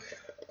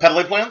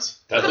 Pedally plants?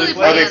 Pedally Are they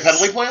plants.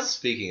 pedally plants?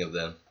 speaking of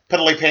them,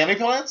 Pedally panty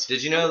plants?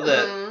 did you know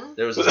that Mhm.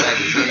 there was a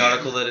magazine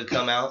article that had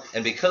come out,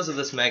 and because of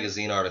this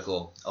magazine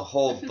article, a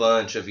whole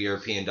bunch of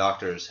European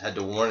doctors had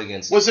to warn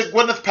against Was it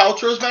Gwyneth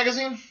Paltrow's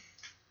magazine?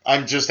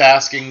 I'm just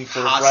asking for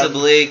a friend.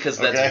 possibly, because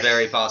that's Okay.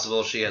 very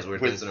possible. She has weird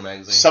With things in her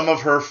magazine. Some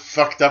of her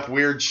fucked up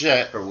weird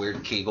shit. Her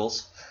weird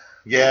kegels.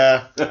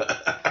 Yeah.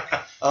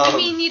 I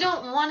mean, you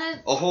don't want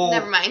to. a whole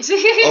Never mind.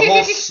 a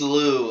whole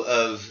slew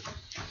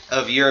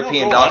of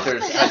European No, go on.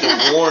 doctors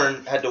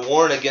had to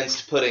warn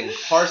against putting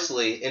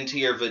parsley into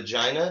your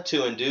vagina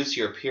to induce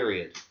your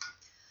period.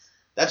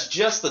 That's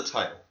just the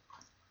title.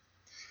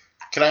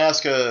 Can I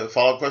ask a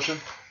follow-up question?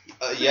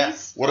 Yeah.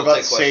 What We'll about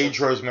take sage, questions.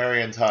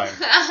 rosemary, and thyme?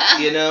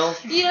 You know,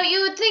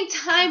 you would think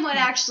time would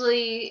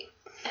actually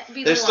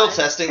be there's the still one.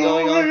 testing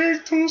going on.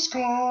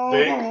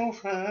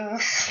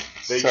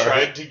 They Sorry.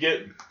 tried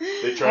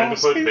to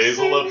put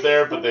basil up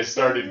there, but they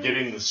started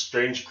getting the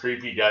strange,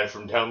 creepy guy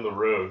from down the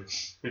road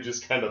who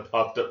just kind of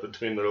popped up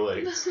between their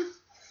legs.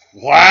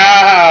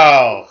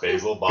 Wow.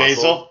 Basil,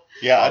 Basil?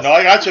 Yeah, no,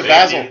 I got you. Thank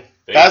Basil. you.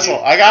 Thank Basil,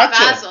 you. I got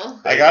you. Basil.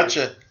 I got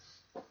you.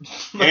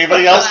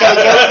 Anybody else got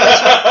a joke for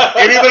this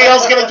one? Anybody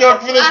else got a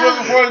joke for this one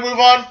before we move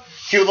on?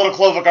 Cute little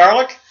clove of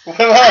garlic?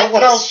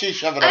 What else she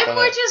shoving up I'm in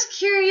more there? just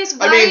curious.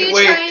 Why I are mean, you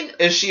wait, trying?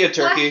 is she a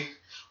turkey?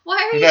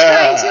 Why are you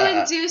Nah. trying to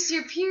induce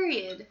your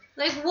period?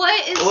 Like,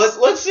 what is?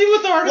 Let's see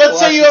what the article Let's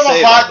say has you to have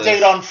say a hot about date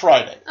this. on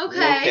Friday.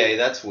 Okay. Okay,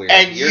 that's weird.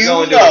 And You're you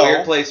going to know- a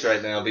weird place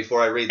right now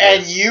before I read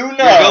And this. you know.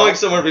 You're going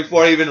somewhere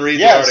before I even read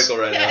Yes. the article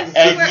right Yes.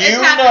 now. And It's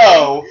you happening.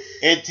 know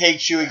it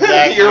takes you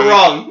exactly You're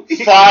wrong.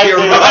 5 You're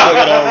days to wrong.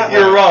 get over.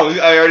 You're wrong.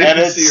 I already And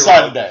can it's see you're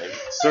wrong. Sunday.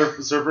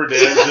 Surfer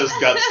Dan just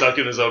got stuck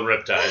in his own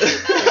riptide.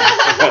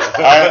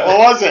 Alright, what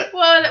was it?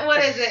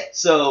 What is it?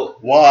 So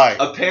Why?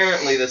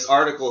 apparently, this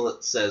article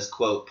says,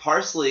 quote,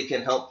 parsley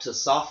can help to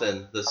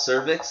soften the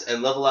cervix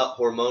and level out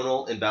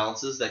hormonal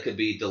imbalances that could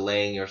be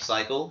delaying your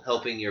cycle,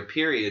 helping your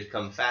period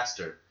come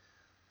faster.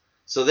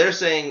 So they're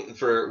saying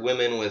for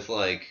women with,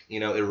 like, you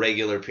know,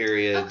 irregular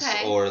periods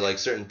Okay. or, like,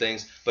 certain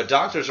things. But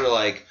doctors are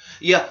like,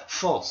 yeah,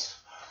 false.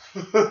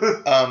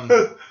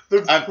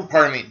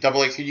 Pardon me,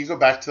 Double A, can you go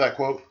back to that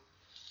quote?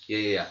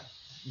 Yeah.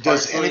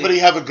 Does Parsley- anybody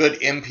have a good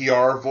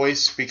NPR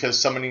voice? Because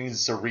somebody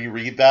needs to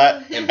reread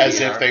that as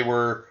NPR. if they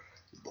were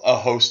a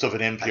host of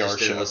an I NPR just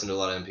didn't show. listen to a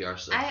lot of NPR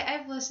stuff.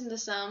 I've listened to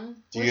some.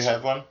 Do you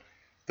have one?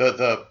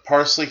 The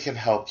parsley can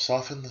help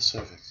soften the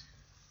cervix.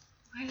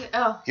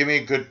 Oh. Give me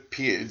a good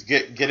get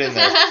in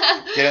there.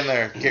 Get in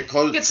there. Get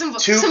close. Get some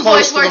too some close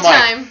voice to more the mic.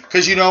 time.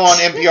 Because you know on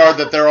NPR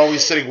that they're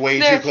always sitting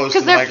way too close to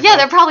the microphone. Yeah,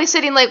 they're probably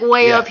sitting like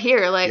way Yeah. up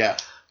here. Like Yeah.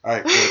 All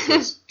right, give it to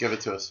us. Give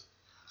it to us.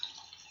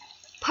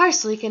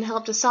 parsley can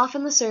help to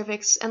soften the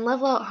cervix and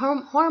level out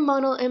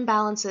hormonal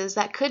imbalances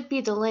that could be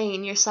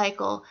delaying your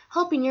cycle,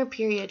 helping your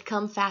period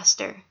come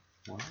faster.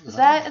 Is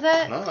that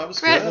No, that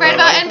was right- good. right I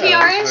about like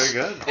that. NPR-ish?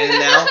 Very good. And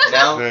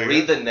now Very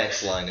read good. the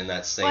next line in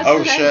that same What's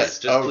voice. the next?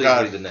 Just Oh, please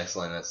God. read the next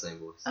line in that same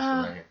voice. From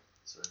right here.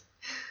 Sorry.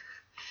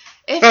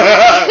 If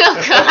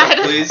oh God.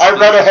 Please. I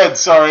read ahead,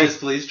 sorry.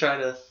 Just please try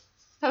to.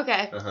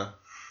 Okay. Uh-huh.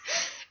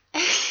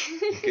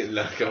 Good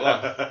luck. Come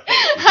on.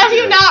 How do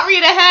you not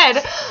read ahead?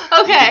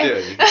 Okay. You can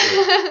do it.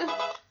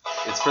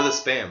 It's for the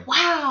spam.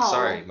 Wow.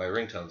 Sorry, my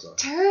ringtone's on.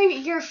 Turn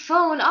your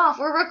phone off.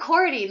 We're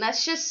recording.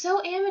 That's just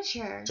so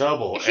amateur.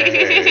 Double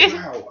A.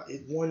 Wow,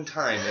 one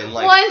time in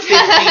like One 50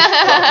 time.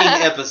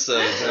 fucking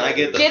episodes, and I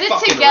get the Get it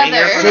fucking together.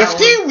 ringer for that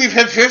 50? one? We've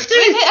hit 50?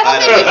 I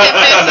don't think we hit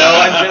 50. No,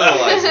 I'm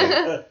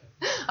generalizing.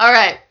 All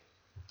right.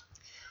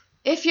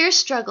 If you're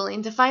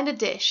struggling to find a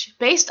dish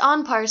based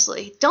on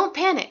parsley, don't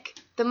panic.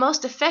 The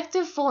most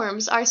effective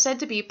forms are said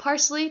to be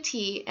parsley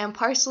tea and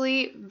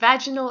parsley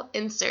vaginal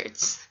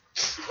inserts.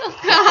 Oh,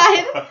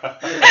 God.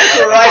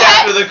 Right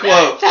after the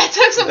quote. That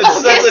took some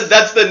focus.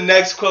 That's the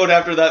next quote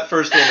after that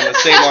first one in the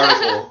same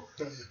article.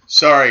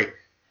 Sorry.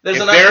 There's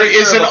If a nice there picture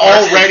of isn't a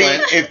parsley already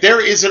plant. if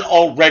there isn't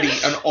already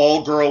an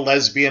all-girl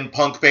lesbian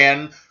punk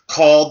band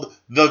called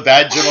the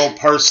Vaginal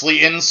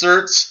Parsley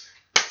Inserts,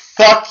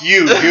 fuck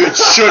you, dude.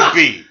 Should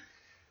be.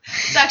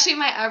 It's actually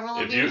my Avril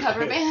If Lavigne you-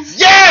 cover band.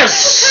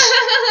 Yes!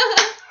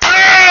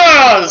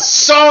 Ah,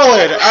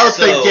 solid out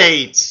the So-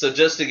 gates. So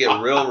just to get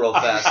real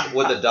fast,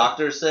 what the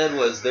doctor said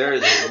was there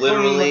is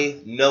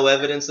literally no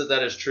evidence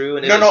that is true,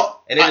 and it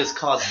has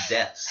caused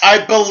deaths. I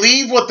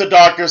believe what the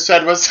doctor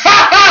said was, ha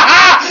ha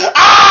ha!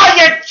 Ah,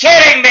 you're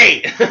kidding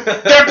me!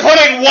 They're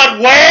putting what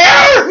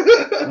where?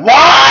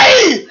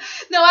 Why?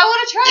 No, I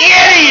want to try it.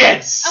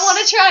 Idiots! I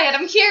want to try it.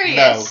 I'm No,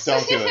 curious.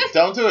 don't do it.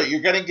 Don't do it.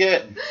 You're gonna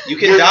get. You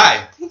can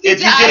die. If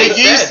you die. get a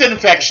They yeast said-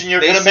 infection,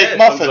 you're they gonna make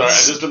said- I'm sorry, I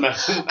muffins. just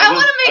imagine. I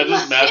wanna make I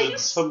just imagine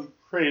muffins. some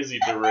crazy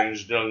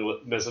deranged young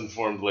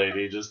misinformed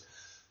lady just.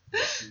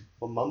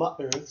 Well, Mama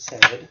Earth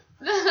said.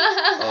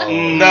 Oh.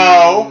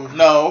 No,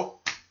 no,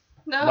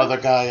 No. Mother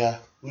Gaia.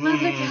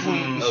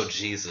 Oh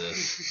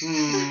Jesus.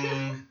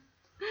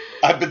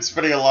 I've been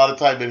spending a lot of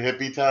time in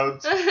hippie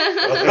towns,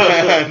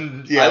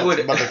 and yeah, I would-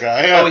 it's Mother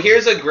Gaia. Oh,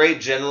 here's a great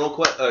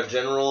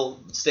general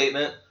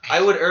statement.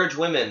 I would urge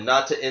women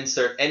not to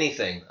insert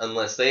anything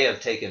unless they have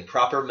taken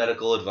proper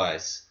medical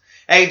advice.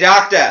 Hey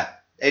doctor,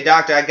 I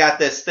got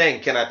this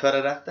thing. Can I put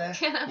it up there?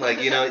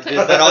 Like, you know, is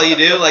that all you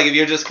do? Like, if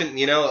you're just,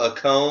 you know, a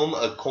comb,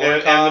 a corn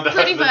And cob.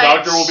 Pretty the much.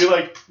 doctor will be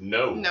like,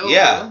 no. No.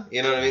 Yeah,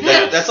 you know what I mean.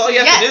 That's all you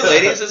have to Yes. do,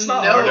 ladies. It's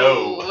not hard.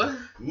 No.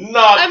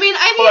 Not I mean,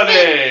 I've funny.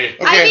 even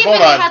Okay, I've hold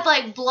even on. had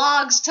like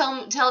blogs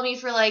tell me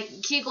for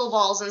like Kegel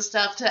balls and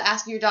stuff to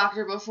ask your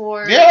doctor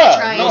before Yeah,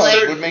 trying no, like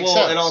it would make well,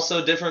 sense. and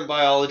also different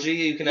biology.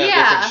 You can have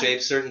Yeah. different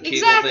shapes, certain Kegel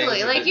Exactly,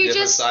 things, are like, you different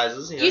just-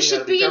 sizes. You, know, you gotta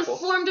should be careful.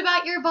 informed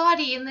about your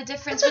body and the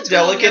difference It's a between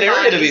delicate your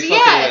area to be bodies.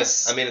 fucking with.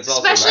 Yes. I mean, it's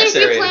also especially a nice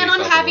if you area to plan be on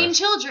fucking having with.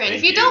 children. Thank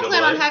If you you, don't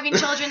plan on Double A. having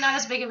children, not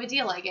as big of a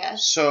deal, I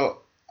guess. So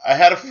I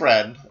had a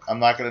friend. I'm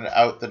not going to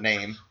out the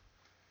name,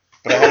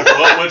 but I had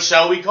a What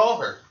shall we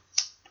call her?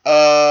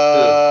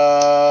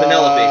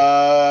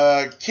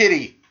 Penelope.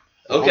 Kitty.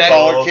 We'll Okay,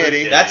 call her Oh, Kitty.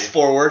 Kitty. that's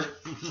forward.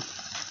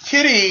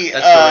 Kitty.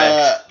 That's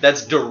direct.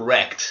 That's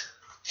direct.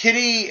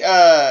 Kitty.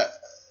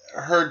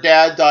 Her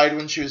dad died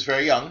when she was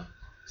very young,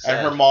 Sad.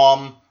 and her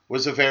mom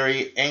was a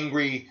very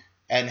angry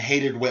and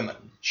hated women.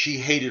 She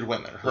hated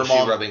women. Her Was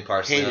mom she rubbing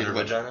parsley on hated her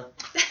women. vagina?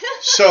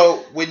 So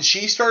when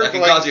she started That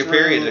can going cause your through,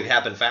 period to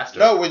happen faster.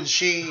 No, when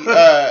she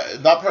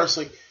not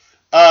parsley.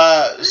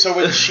 So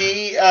when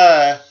she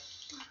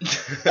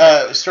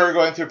started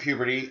going through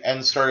puberty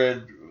and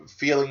started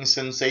feeling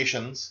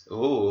sensations,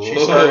 Ooh. she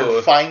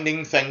started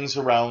finding things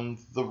around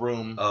the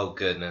room Oh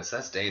goodness,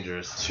 that's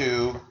dangerous.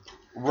 to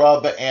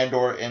rub and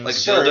or Like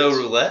insert. dildo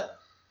roulette.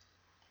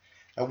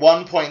 At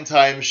one point in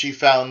time, she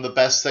found the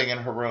best thing in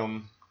her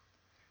room,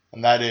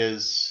 and that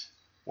is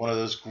one of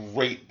those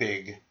great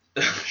big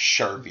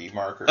Sharpie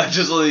marker. I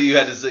just love that you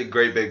had to say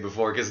great big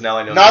before because now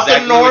I know Not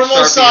exactly the normal which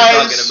Sharpie size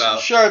you're talking about.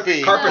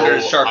 Sharpie.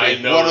 Carpenter's Oh, I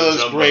Sharpie. know One of the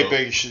those jumbo. great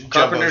big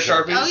Carpenter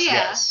jumbo Sharpies? Oh, yeah.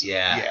 Yes.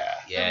 Yeah. Yeah.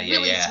 Yeah, The yeah,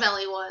 really yeah.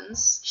 smelly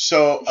ones.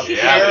 So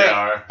Yeah, they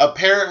are.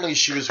 apparently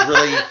she was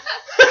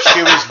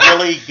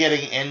really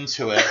getting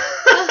into it,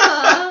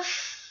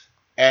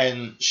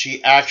 and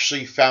she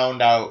actually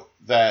found out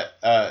that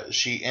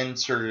she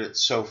inserted it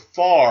so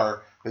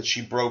far that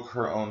she broke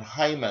her own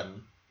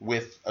hymen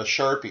with a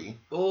Sharpie.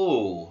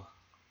 Oh.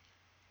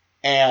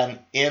 And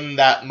in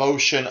that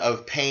motion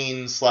of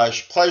pain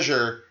 /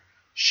 pleasure,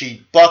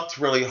 she bucked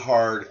really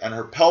hard, and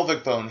her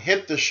pelvic bone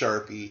hit the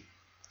Sharpie,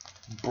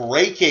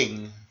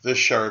 breaking the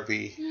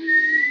Sharpie.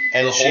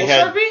 And The whole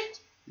Sharpie?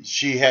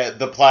 She had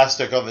the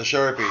plastic on the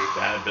Sharpie.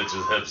 That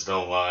bitch's hips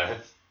don't lie.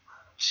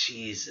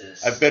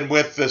 Jesus. I've been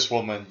with this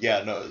woman.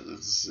 Yeah, no,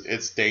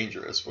 it's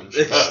dangerous when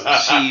she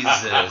does.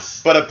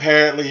 Jesus. But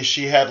apparently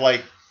she had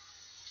like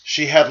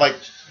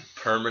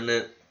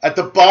Permanent. at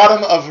the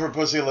bottom of her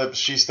pussy lips,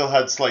 she still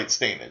had slight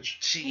stainage.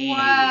 Jeez.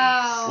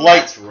 Wow.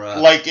 Like That's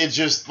rough. like it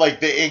just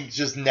like the ink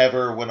just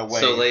never went away.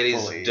 So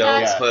ladies, fully.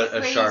 don't That's put a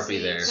crazy.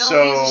 Sharpie there. Don't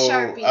So use a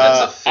Sharpie.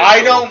 That's I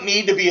official. don't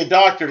need to be a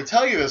doctor to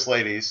tell you this,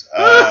 ladies.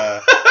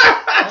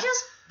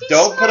 Just be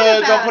Don't put smart a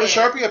about it.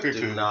 Sharpie up your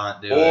Do tooth.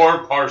 not do it. Or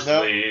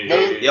parsley. No.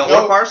 Yeah,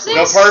 No. or parsley.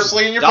 No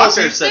parsley in your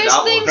Doctor pussy. said There's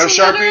that things one. No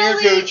Sharpie in your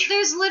literally- gooch.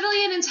 There's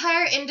literally an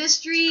entire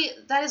industry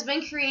that has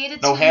been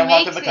created No to ham hock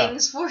make in the cup.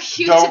 things for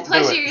you Don't to do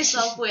pleasure it.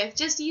 yourself with.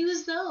 Just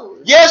use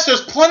those. Yes,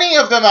 there's plenty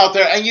of them out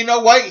there, and you know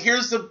what?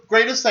 Here's the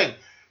greatest thing: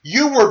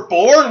 you were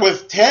born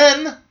with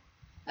 10.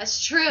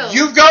 That's true.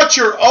 You've got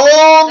your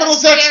own little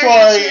That's sex very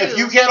toy true. if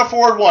you can't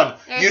afford one.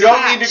 There's You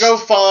don't need to facts. go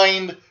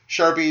find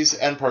Sharpies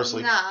and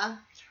parsley. Nah.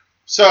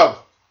 So,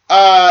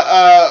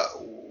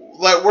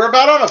 we're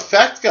about on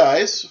effect,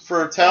 guys,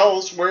 for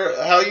tells.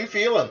 How you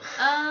feeling?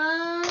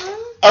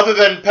 Other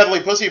than peddly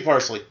pussy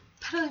parsley.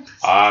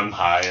 I'm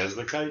high as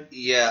the kite.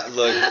 Yeah,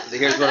 look,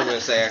 here's what I'm going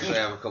to say. Actually,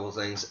 I have a couple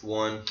things.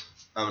 One,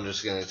 I'm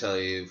just going to tell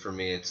you, for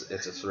me, it's a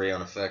 3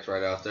 on effect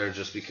right out there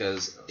just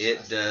because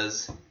it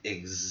does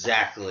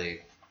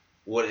exactly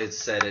what it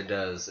said it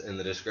does in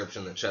the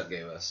description that Chuck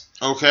gave us.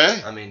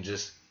 Okay. I mean,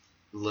 just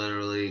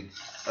literally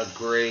a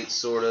great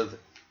sort of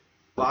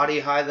body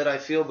high that I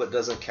feel, but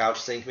doesn't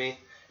couch sink me.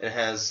 It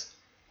has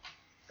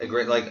a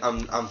great, like,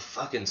 I'm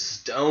fucking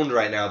stoned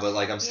right now, but,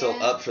 like, I'm still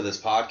Yeah. up for this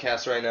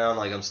podcast right now, and,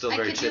 like, I'm still I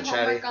very could do chit-chatty.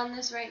 homework on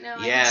this right now.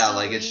 I Yeah, can still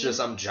like, it's read. just,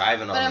 I'm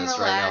jiving But on I'm this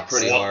right now relaxed.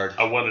 pretty hard.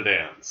 I want to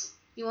dance.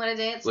 You want to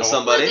dance? With I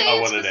somebody? Dance I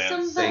wanna with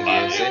dance. Thank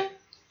somebody? you.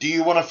 Do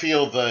you want to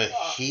feel the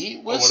heat I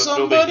with want to feel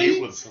somebody? the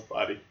heat with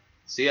somebody.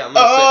 See, I'm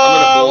gonna Oh,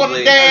 I say, want I'm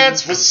to gonna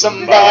dance with I'm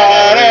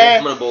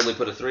somebody. gonna boldly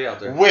put a 3 out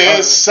there.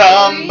 With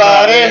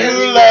somebody who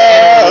we're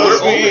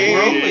loves only, me.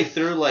 we're only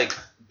through, like,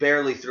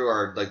 barely through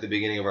our, like, the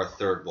beginning of our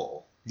 3rd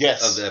bowl of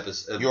Yes. the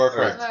episode. You are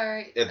correct.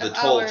 At the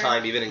whole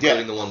time, even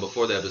including the one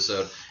before the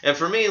episode. And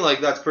for me, like,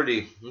 that's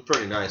pretty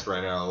nice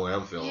right now, the way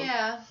I'm feeling.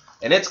 Yeah.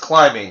 And it's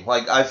climbing.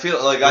 Like, I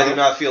feel, like, I do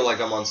not feel like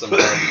I'm on some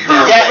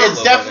Yeah,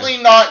 it's definitely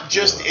not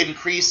just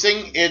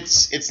increasing.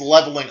 It's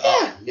leveling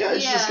up. Yeah,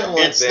 it's just Yeah. gonna,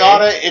 like, It's bang.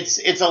 not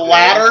it's a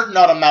ladder,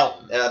 not a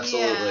mountain.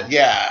 Absolutely.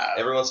 Yeah.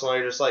 Every once in a while,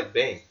 you're just like,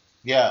 bang,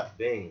 Yeah.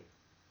 bang.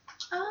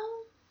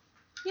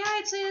 Yeah,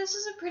 I'd say this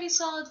is a pretty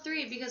solid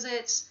 3 because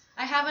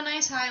I have a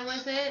nice high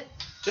with it,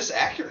 Just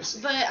accuracy.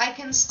 but I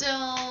can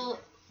still,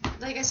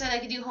 like I said, I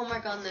could do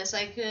homework on this.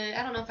 I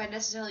don't know if I'd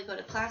necessarily go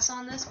to class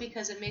on this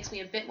because it makes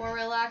me a bit more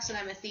relaxed, and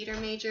I'm a theater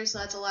major, so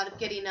that's a lot of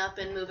getting up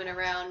and moving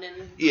around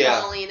and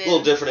Yeah, falling a little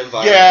and different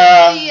environment.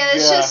 Yeah,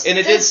 it's yeah. just- And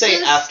it did It's say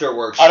just- after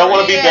work. I don't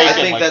want to be Yeah. bacon I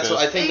think like that's this.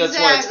 I think that's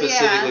why it Exactly,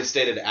 specifically yeah.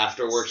 stated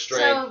after work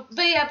strength. So,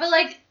 but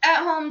like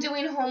at home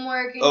doing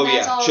homework and Oh,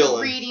 that's yeah, all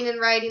chilling. reading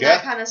and writing, Yeah.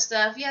 that kind of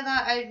stuff. Yeah,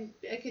 that I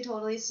could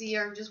totally see,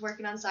 or just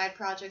working on side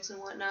projects and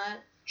whatnot.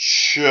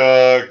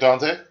 Chuck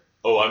Dante,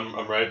 Oh,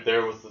 I'm right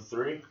there with the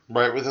 3.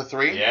 right with a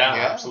 3.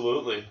 Yeah,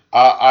 absolutely.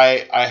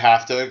 I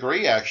have to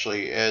agree.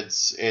 Actually,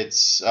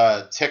 it's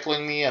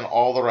tickling me in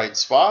all the right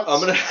spots. I'm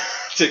gonna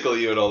tickle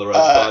you in all the right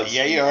spots.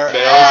 Yeah, you are. Man, I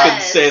was gonna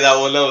Yes. say that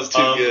one. That was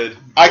too good.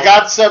 I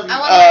got some. I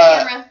want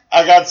my camera.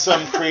 I got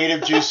some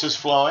creative juices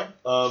flowing.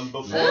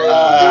 Before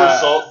Uh,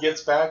 Salt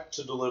gets back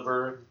to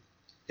deliver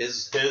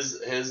His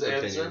his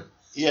opinion. answer,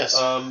 Yes.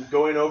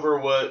 going over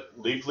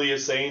what Leafly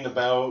is saying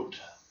about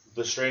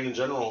the strain in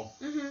general,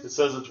 Mm-hmm. it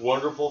says it's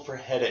wonderful for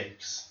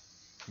headaches.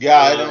 yeah,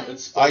 I it's don't.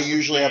 supposed I to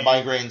usually have be-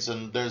 migraines,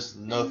 and there's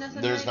no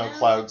Nothing there's right no now?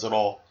 clouds at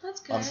all.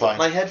 That's good. I'm fine.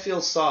 My head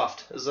feels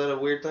soft. Is that a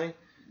weird thing?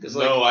 'Cause,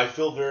 like, No, I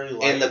feel very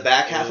light. in the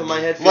back half of my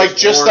head feels Like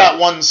just more- that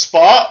one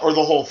spot, or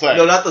the whole thing.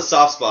 No, not the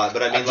soft spot,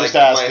 but I mean I'm like just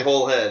asking. my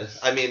whole head.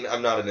 I mean,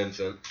 I'm not an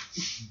infant.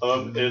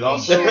 It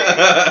also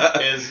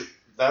Sure. is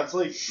that's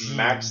like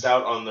maxed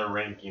out on their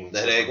ranking. The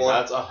system. headache one?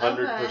 That's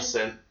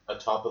 100%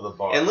 atop of the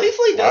bar. And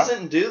Leafly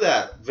doesn't do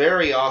that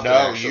very often. No,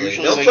 actually,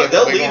 usually they'll they give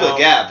they'll it leave wiggle a room.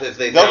 gap if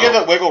they. They'll don't. give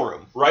it wiggle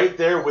room. right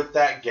there with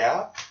that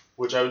gap,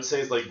 which I would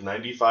say is like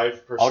 95%.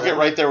 I'll get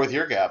right there with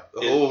your gap.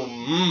 Oh,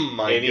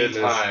 my goodness.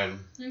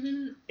 Anytime,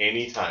 Mm-hmm.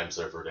 anytime,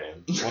 Surfer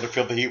Dan. Want to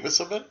feel the heat with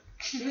something?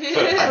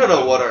 I don't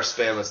know what our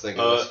spam is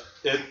thinking.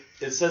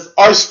 It says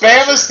Our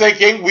spam is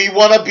thinking we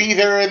want to be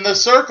there in the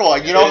circle.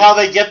 And you know how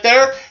they get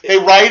there? They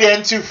write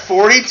into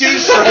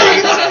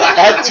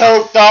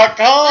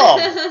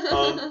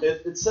 42strains@toke.com.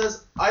 It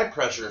says eye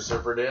pressure,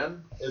 Surfer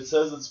Dan. It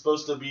says it's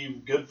supposed to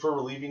be good for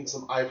relieving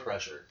some eye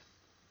pressure.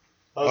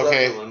 How's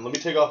Okay. that feeling? Let me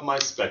take off my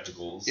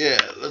spectacles. Yeah,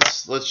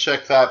 let's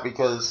check that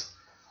because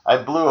I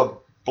blew a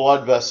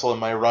blood vessel in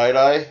my right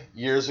eye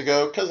years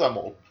ago because I'm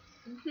old.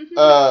 Shit You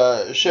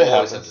always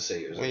happens have to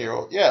say yours. when you're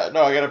old. Yeah,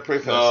 no, I got a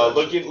pre-fence. No,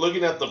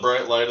 looking at the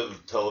bright light of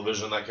the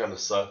television, that kind of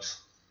sucks.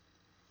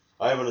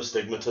 I have an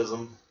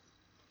astigmatism,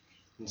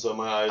 and so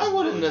my eyes. I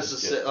wouldn't really just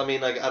necessarily. I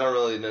mean, like, I don't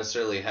really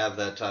necessarily have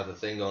that type of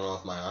thing going on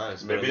with my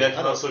eyes. but Maybe I mean, that I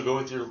can don't- also go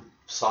with your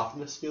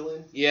softness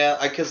feeling. Yeah,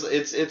 because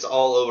it's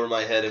all over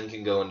my head and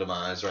can go into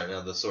my eyes right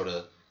now. The sort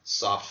of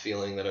soft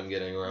feeling that I'm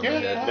getting around my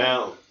head.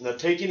 Now,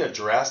 taking a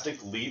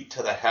drastic leap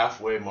to the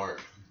halfway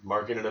mark,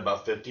 marking it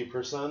about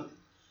 50%,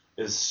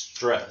 is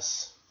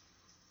stress.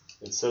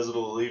 It says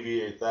it'll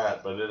alleviate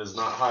that, but it is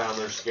not high on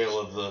their scale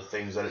of the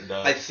things that it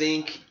does. I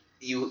think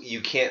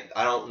you can't.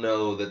 I don't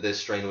know that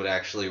this strain would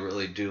actually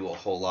really do a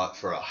whole lot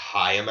for a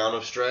high amount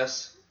of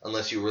stress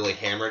unless you really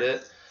hammered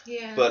it.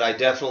 Yeah. But I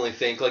definitely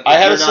think like I if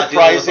had you're a not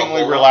dealing with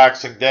surprisingly whole lot-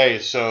 relaxing day,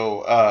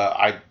 so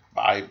I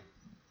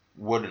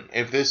wouldn't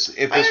if this was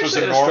actually a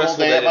had a normal stressful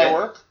day day at my today.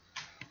 work.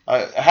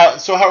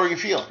 How are you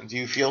feeling? Do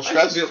you feel I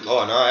stressed? actually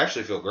feel, no, I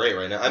actually feel great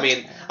right now. I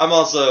mean, I'm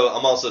also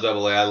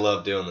double A. I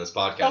love doing this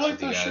podcast I like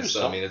with you those guys. shoes, So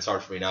though. I mean, it's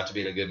hard for me not to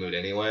be in a good mood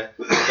anyway.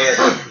 But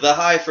the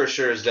high for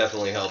sure is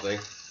definitely helping.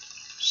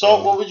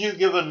 So, what would you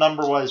give a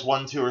number-wise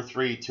 1, 2, or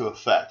 3 to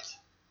effect?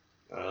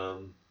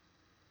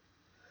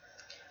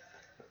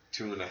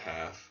 2.5.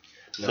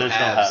 No There's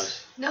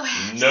halves. No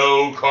halves.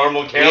 No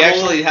caramel camel. We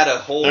actually had a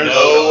whole There's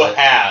vote no on it.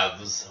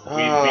 halves. We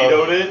Oh.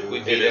 vetoed it. We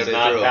It vetoed is it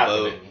not through a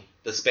happening. vote.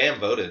 The spam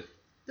voted.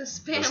 The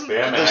spam. spam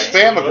The actually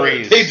spam voted.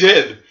 agrees. They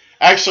did.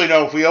 Actually,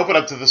 no. If we open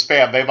up to the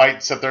spam, they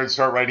might sit there and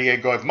start writing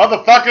in, going,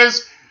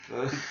 "Motherfuckers,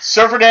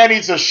 Surfer Dan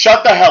needs to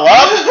shut the hell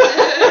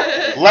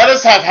up. Let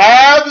us have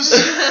halves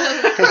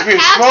because we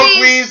have smoked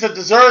Halvesies. weeds that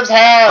deserves Our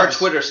halves."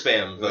 Twitter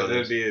spam That'd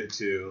voted. be a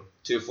 2.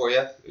 2 for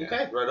you?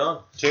 Okay, right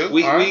on. 2.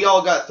 We All right. we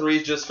all got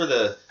 3 just for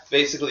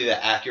basically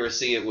the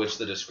accuracy at which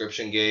the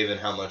description gave and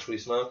how much we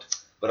smoked.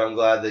 But I'm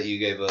glad that you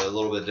gave a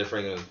little bit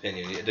differing of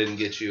opinion. It didn't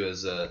get you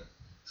as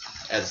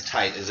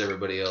tight as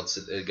everybody else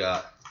it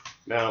got.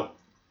 Now,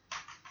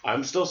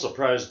 I'm still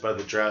surprised by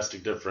the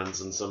drastic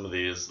difference in some of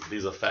these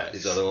effects.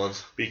 These other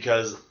ones.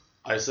 Because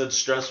I said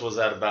stress was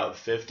at about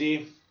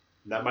 50.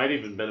 That might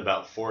even been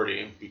about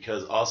 40.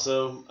 Because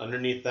also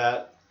underneath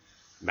that,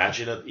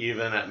 matching up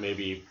even at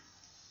maybe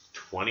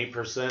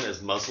 20%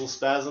 is muscle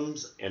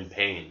spasms and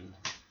pain.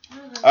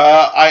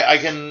 I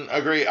can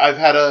agree. I've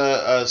had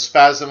a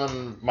spasm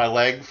in my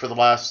leg for the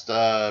last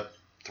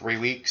 3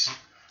 weeks,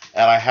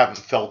 and I haven't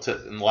felt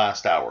it in the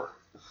last hour.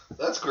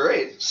 That's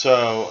great.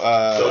 So,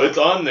 So it's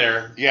on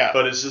there, yeah.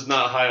 but it's just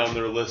not high on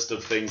their list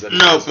of things that.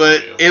 No, it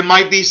but do. it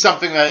might be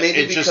something that Maybe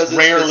it because just it's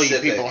rarely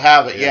specific. people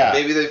have it. Yeah.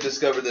 Maybe they've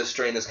discovered this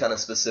strain is kind of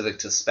specific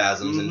to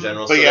spasms in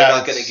general, But so yeah, they're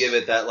not going to it's- give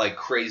it that like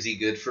crazy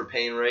good for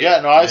pain rate.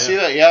 Yeah, no, I see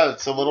that. Yeah,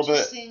 it's a little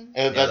bit. Interesting.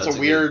 That's that's a a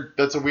weird.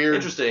 That's a weird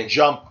Interesting.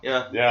 jump.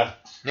 Yeah. Yeah.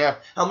 Yeah.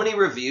 How many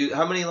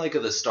like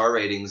of the star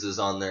ratings is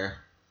on there?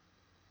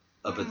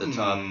 Up at the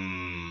top.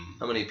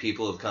 How many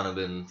people have kind of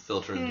been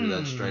filtering through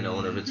that strain? I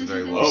wonder if it's a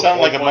very You well.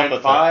 sound like a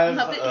Muppet.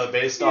 4.5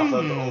 based off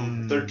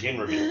of 13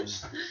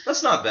 reviews.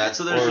 That's not bad.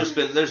 So there's Or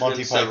been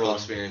Monty several Python.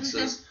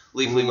 experiences.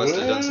 Leafly must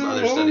have done some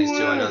other studies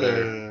too. I know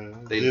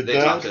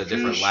they talk to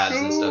different labs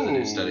and stuff and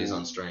do studies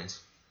on strains.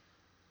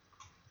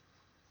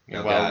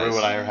 Now, Well, Rue guys,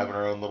 and I are having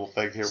our own little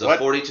thing here. so What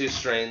 42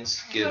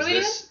 strains gives What are we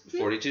this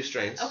 42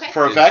 strains. Okay.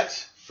 for gives-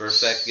 effect? For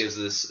effect gives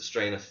this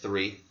strain a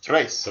 3.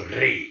 Trace.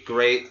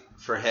 Great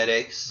for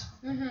headaches.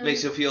 Mhm.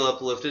 Makes you feel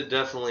uplifted.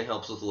 Definitely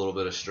helps with a little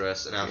bit of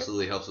stress, and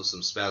absolutely helps with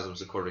some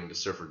spasms, according to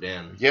Surfer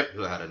Dan. Yep.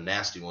 Who had a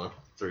nasty one.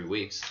 3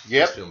 weeks.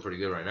 Yep. He's feeling pretty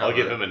good right now. I'll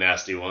give right? him a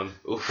nasty one.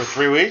 Oof. For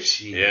 3 weeks?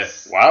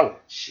 Yes. Wow.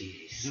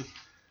 Jeez.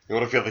 You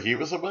want to feel the heat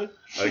with somebody?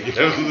 I'll give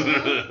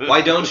him.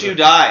 Why don't you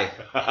die?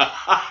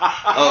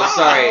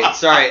 Oh,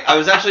 sorry. I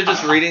was actually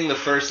just reading the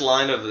first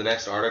line of the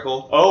next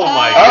article. Oh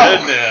my Oh.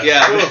 goodness.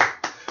 Yeah.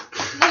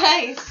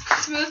 Nice.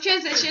 Smooth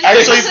transition.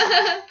 Actually,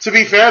 to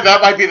be fair,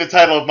 that might be the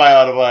title of my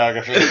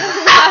autobiography.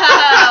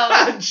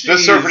 Wow. The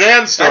Jeez. Surfer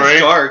Dan story. That's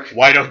dark.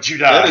 Why don't you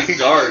die? That is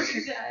dark.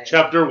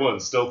 Chapter 1,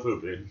 still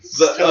pooping.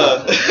 The,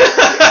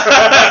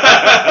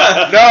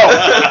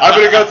 No, I'm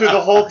gonna go through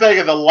the whole thing,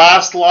 and the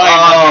last line.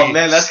 will Oh be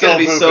man, that's still gonna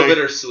be so pooping.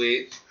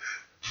 bittersweet.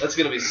 That's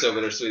gonna be so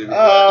bittersweet.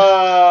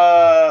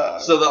 So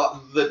So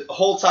the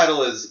whole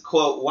title is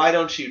quote Why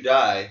don't you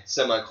die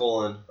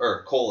semicolon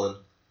or colon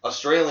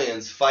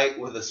Australians fight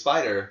with a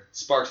spider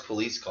sparks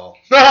police call.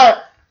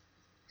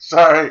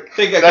 sorry,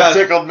 Think I that kind of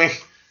tickled me.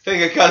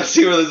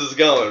 see where this is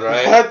going,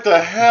 right? What the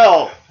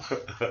hell?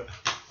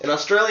 An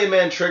Australian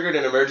man triggered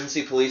an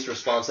emergency police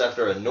response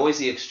after a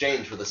noisy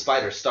exchange with a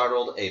spider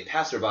startled a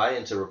passerby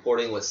into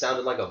reporting what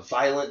sounded like a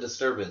violent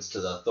disturbance to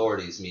the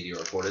authorities, media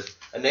reported.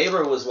 A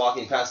neighbor was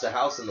walking past a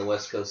house in the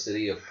west coast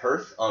city of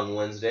Perth on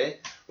Wednesday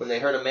when they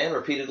heard a man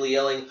repeatedly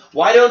yelling,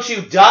 "Why don't you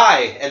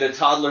die?" and a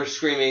toddler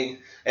screaming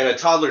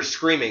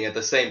at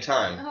the same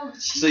time. Oh,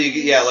 So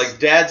like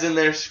dad's in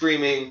there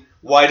screaming,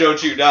 "Why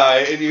don't you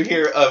die?" and you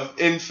hear an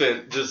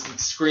infant just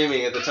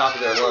screaming at the top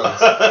of their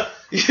lungs.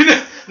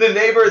 The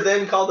neighbor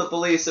then called the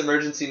police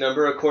emergency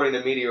number, according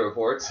to media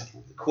reports.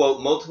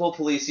 Quote, multiple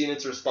police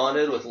units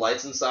responded with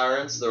lights and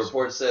sirens. The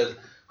report said,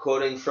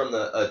 quoting from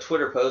a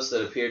Twitter post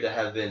that appeared to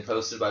have been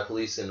posted by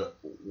police in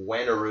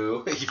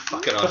Wanneroo, you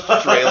fucking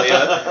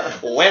Australia,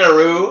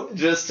 Wanneroo,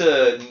 just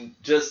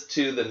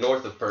to the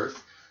north of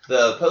Perth.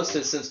 The post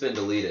has since been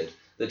deleted.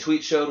 The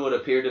tweet showed what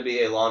appeared to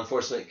be a law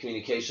enforcement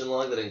communication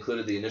log that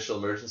included the initial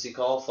emergency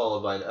call,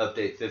 followed by an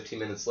update 15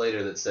 minutes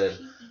later that said,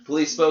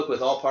 police spoke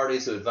with all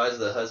parties who advised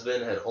the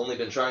husband had only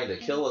been trying to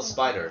kill a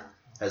spider,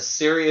 has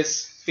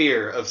serious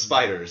fear of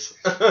spiders.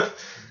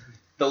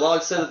 The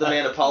log said that the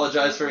man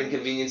apologized for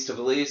inconvenience to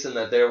police and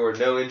that there were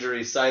no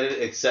injuries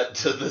cited except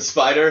to the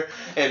spider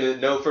and that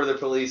no further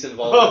police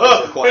involvement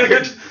was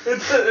required.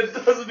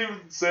 It doesn't even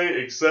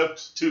say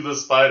except to the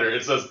spider.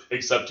 It says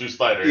except to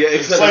spider. Yeah,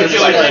 except like, to the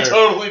spider. Like,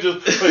 totally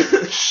just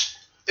like,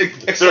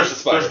 Except the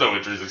spider. There's no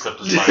injuries except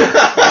the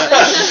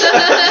spider.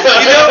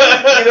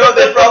 you know,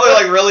 they probably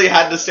like really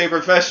had to stay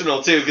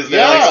professional too because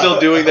they're like still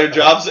doing their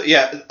jobs.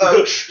 Yeah,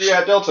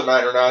 Delta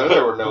 9 or 9.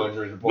 There were no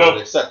injuries reported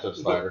except the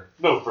spider.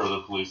 No further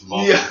police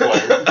involvement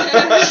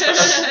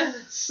required.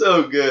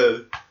 So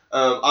good.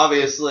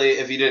 Obviously,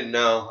 if you didn't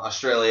know,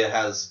 Australia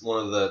has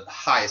one of the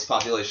highest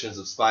populations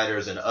of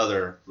spiders and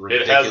other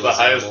ridiculous It has the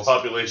highest animals.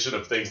 population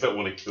of things that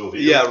want to kill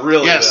you. Yeah,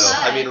 really. Yes.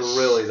 Though. I mean,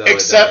 really though.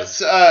 Except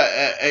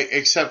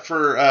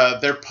for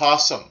their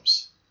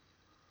possums.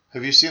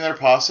 Have you seen their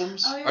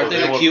possums? Oh, yeah. Aren't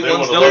they the They cute want-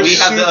 ones? they No, want- we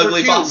have the super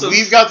ugly cute. possums.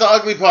 We've got the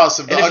ugly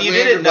possum. The And if ugly you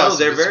didn't angry know, possum.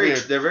 they're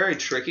It's weird. very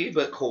tricky.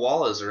 But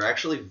koalas are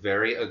actually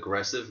very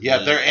aggressive. Yeah,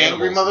 mean they're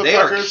angry animals. They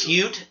are motherfuckers.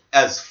 cute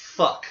as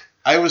fuck.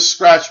 I was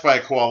scratched by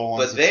a koala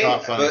once. But It's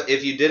not fun. but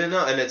if you didn't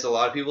know, and it's a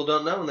lot of people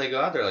don't know when they go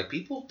out there, like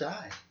people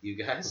die, you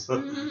guys.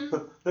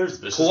 There's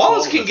vicious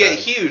Koalas can get that.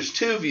 huge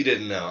too if you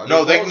didn't know. I mean,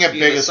 No, they can koalas get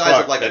big the as size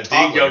fuck. of like a The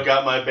dingo toddler.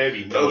 got my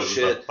baby. No, Oh, it was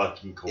shit. the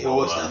fucking koala. It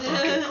was the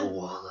fucking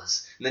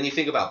koalas. And then you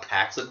think about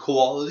packs of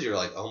koalas, you're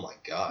like, oh my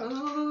god.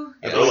 Ooh.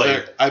 I Yeah. believe Like-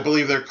 they're- I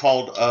believe they're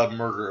called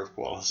murder of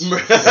koalas.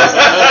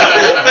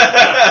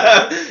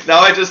 Now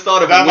I just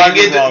thought of That might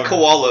be winged wrong.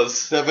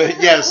 koalas.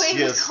 Yes, Wait,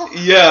 yes.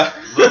 Yeah.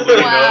 Little do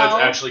we know Wow.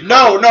 it's actually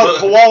No, called,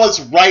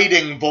 koalas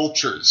riding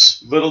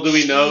vultures. Little do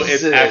we know it's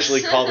Jesus.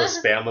 actually called a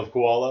spam of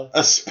koala.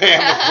 A spam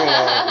of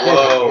koala.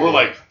 Whoa. We're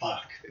like,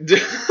 fuck.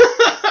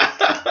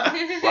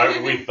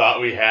 Right, we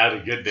thought we had a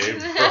good name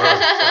for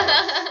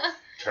her.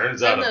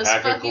 Turns out And a those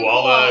pack of fucking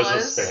koala is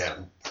koalas. a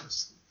spam.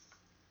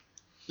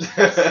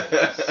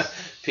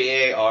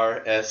 ParsleY.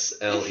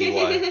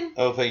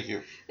 Oh, thank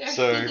you.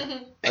 Sorry.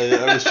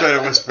 I was trying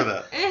to whisper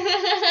that.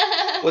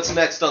 What's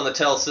next on the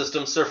tell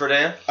system, Surfer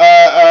Dan?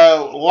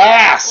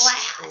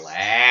 Last.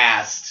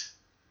 Last.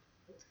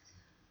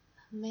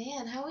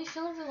 Man, how are we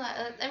feeling for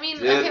that? I mean,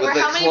 Dude, okay, with we're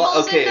the how many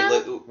bowls okay, in now?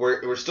 look,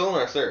 we're still in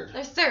our third.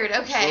 Our third, Still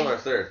in okay. our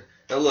third.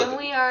 Now look, And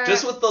we are...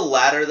 just with the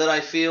ladder that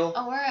I feel.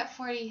 Oh, we're at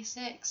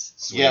 46.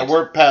 Sweet. Yeah,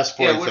 we're past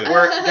Yeah, 42.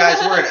 we're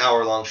guys. We're an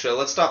hour-long show.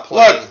 Let's stop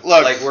playing. Look.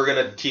 Like we're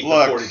gonna keep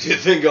Look. the 42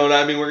 thing going.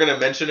 I mean, we're gonna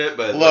mention it,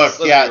 but Look,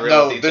 let's yeah, be real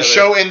no, with each the other.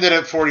 show ended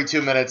at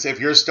 42 minutes.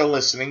 If you're still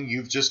listening,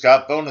 you've just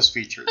got bonus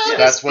features. Bonus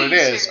That's what it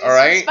is, features. all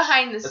right? It's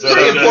behind the That's scenes.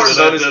 pretty important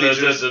bonus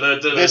features.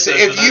 Listen,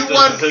 if you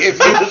want,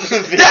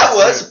 That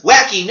was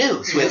wacky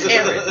news with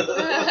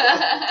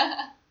Aaron.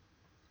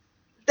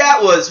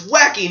 That was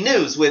wacky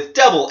news with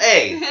Double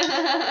A.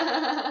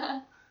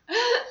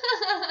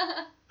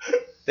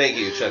 Thank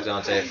you, Chuck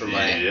Dante, for my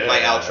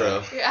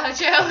outro. Your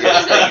outro.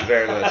 Yes, thank you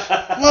very much.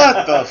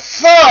 What the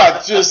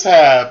fuck just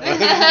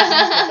happened?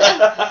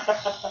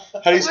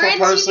 How do you spell Where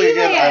parsley did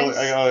you do again? that?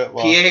 I got it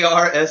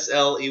lost.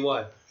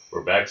 ParsleY.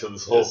 We're back to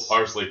this whole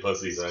parsley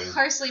pussy thing.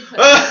 Parsley pussy.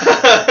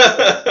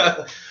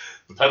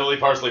 Penalty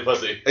parsley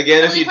pussy.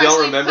 Again, if Only you don't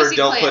parsley remember, pussy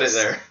don't put it plants.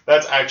 there.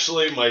 That's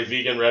actually my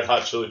vegan Red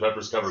Hot Chili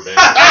Peppers cover band.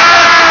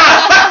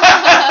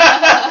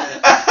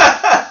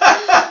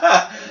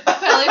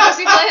 Penalty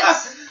pussy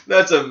plants.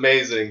 That's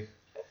amazing.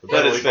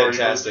 That is Penalty party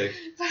fantastic.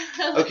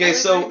 Okay,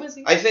 so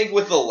I think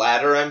with the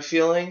ladder I'm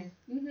feeling,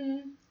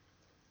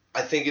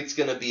 I think it's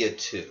gonna be a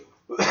 2.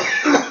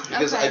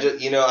 Because Okay. I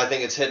just, I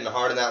think it's hitting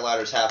hard and that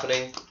ladder's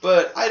happening.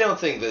 But I don't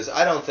think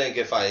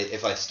if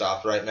I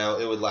stopped right now,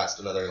 it would last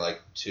another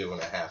like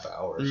 2.5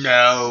 hours.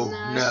 No.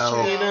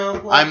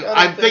 No.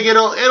 I think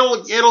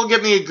it'll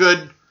give me a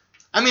good.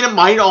 I mean, it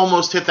might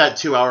almost hit that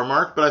 2 hour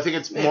mark, but I think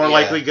it's more Yeah.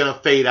 likely gonna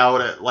fade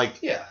out at like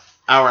Yeah.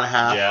 hour and a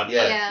half.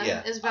 Yeah.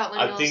 Yeah. Is about when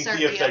I it'll think start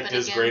the effect re-upping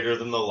is again. greater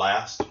than the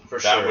last. For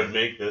that sure. would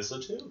make this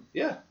a 2.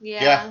 Yeah.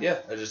 Yeah. Yeah.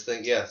 I just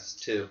think yes,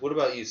 2. What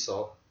about you,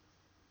 Salt?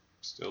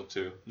 Still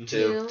 2.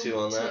 Two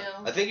on that.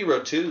 Two. I think you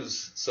wrote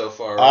 2s so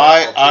far.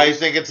 Right? All I twos?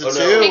 think it's a Oh,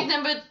 no. 2. Pick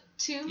number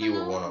 2. You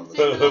were one on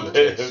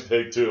the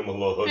Big 2, my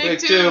lord. Big Big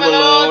two, two, my my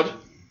lord. lord.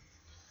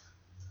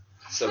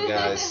 So,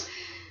 guys,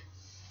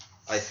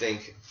 I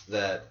think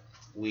that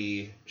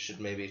we should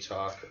maybe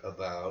talk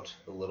about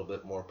a little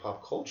bit more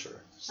pop culture.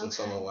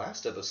 Since on the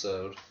last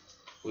episode,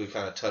 we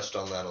kind of touched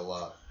on that a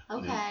lot.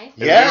 Okay.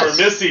 And Yes. we were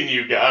missing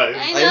you guys.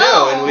 I I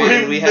know,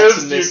 and We we had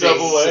some missed you,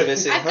 Double A.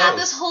 missing I've got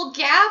hosts. this whole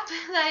gap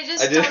that I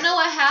just I do. don't know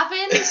what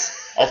happened.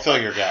 I'll fill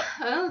your gap.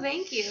 Oh,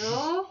 thank you.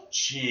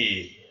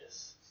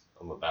 Jeez.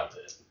 I'm about to.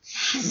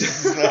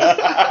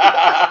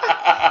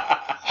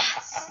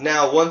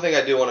 Now, one thing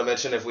I do want to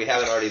mention, if we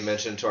haven't already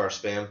mentioned to our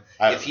spam,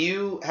 I- if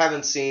you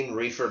haven't seen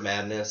Reefer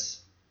Madness,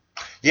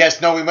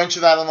 Yes, no, we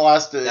mentioned that on the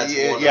last. that's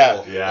yeah,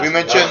 wonderful. Yeah. we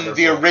mentioned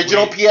the Wonderful.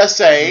 original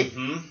PSA,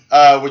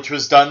 Mm-hmm. which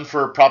was done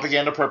for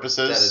propaganda That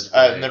purposes, is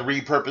great. and then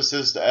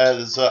repurposed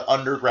as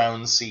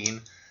underground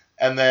scene,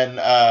 and then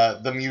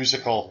the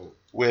musical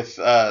with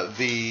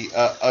the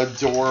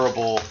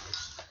adorable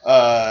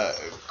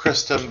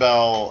Kristen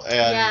Bell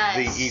and Yes.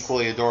 the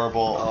equally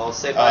adorable I'll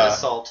say bye to Uh,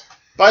 Salt.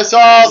 Bye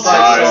Salt. Bye,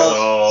 Bye, Salt.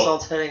 Salt.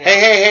 Salt's heading out.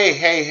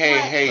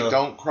 Hey! What?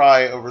 Don't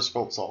cry over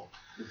spilled salt.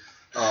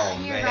 Oh,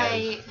 You're man.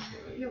 right.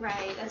 You're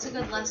right. That's a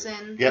good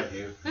lesson. Yep.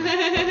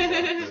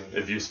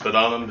 If you spit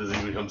on him, does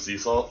he become sea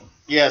salt?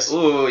 Yes.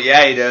 Ooh,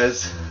 yeah, he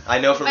does. I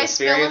know from If I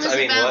spill him, experience. is I it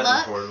mean, bad what?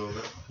 luck? Forward a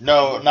little bit.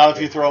 No, not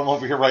if you throw him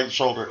over your right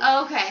shoulder.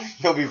 Oh, okay.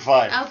 He'll be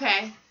fine.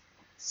 Okay.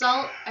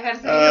 Salt, I gotta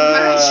throw you over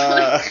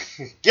my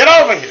right Get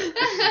over here!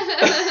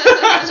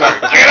 shoulder. Sorry,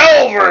 get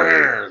over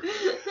here!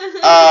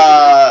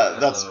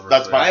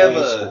 That's my I have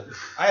old school.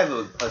 I have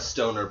a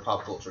stoner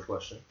pop culture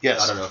question.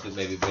 Yes. I don't know if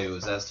maybe it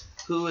was asked.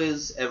 Who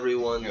is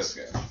everyone's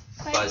Okay.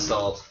 by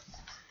Salt?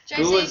 Drive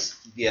Who safe.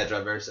 was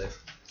drive very safe.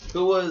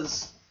 Who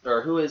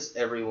is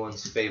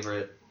everyone's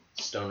favorite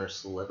stoner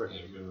celebrity?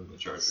 Yeah, give him the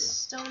charger.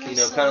 Stoner You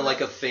know, kind of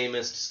like a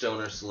famous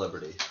stoner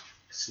celebrity.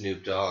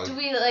 Snoop Dogg. Do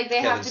we like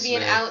they have Kevin to be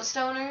an Smith. out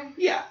stoner?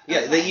 Yeah,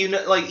 Okay. that you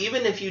know, like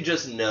even if you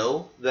just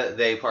know that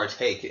they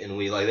partake, and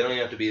we like, they don't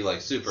even have to be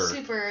like super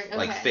Super. Okay.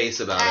 like face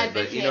about it,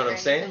 but you know what I'm Advocate or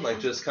saying? anything. Like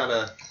just kind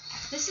of.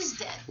 This is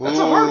dead. That's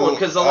a hard one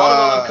because a lot of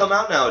them have come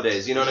out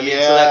nowadays. You know what I mean?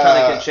 So that kind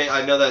of can change.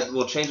 I know that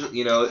will change.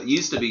 You know, it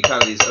used to be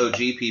kind of these OG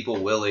people,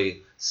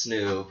 Willie,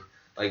 Snoop,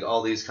 like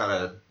all these kind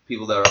of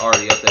people that are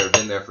already up there,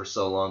 been there for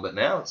so long. But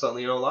now it's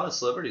something, you know, a lot of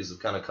celebrities have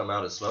kind of come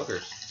out as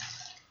smokers.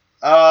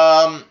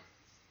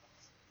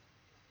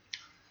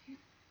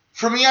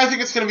 For me, I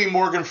think it's going to be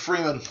Morgan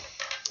Freeman.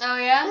 Oh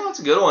yeah. Well, that's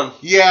a good one.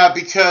 Yeah,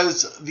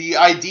 because the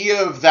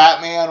idea of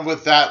that man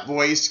with that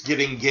voice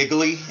getting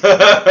giggly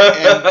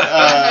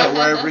and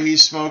wherever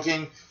he's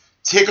smoking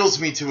tickles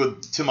me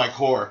to my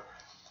core.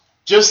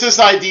 Just this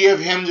idea of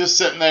him just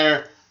sitting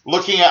there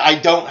looking at. I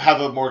don't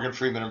have a Morgan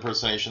Freeman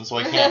impersonation, so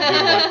I can't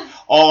do one.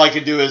 All I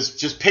could do is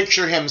just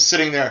picture him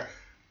sitting there,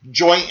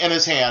 joint in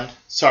his hand.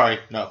 Sorry,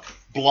 no,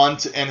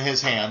 blunt in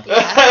his hand.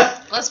 Yeah.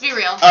 Let's be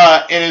real.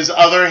 In his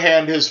other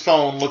hand, his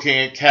phone, looking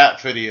at cat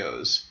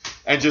videos,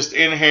 and just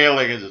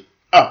inhaling and just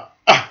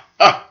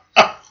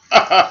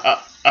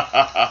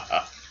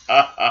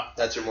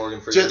That's your Morgan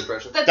Freeman Just-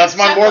 impression. That's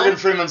my chuckle. Morgan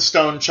Freeman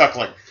Stone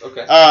chuckling.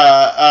 Okay.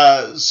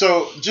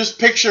 So just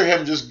picture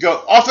him just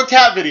go off of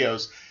cat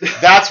videos.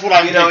 That's what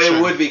I'm You know, picturing.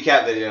 it would be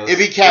cat videos. It'd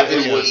be cat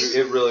It videos.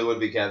 It really would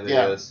be cat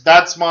Yeah, videos.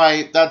 that's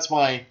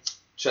my.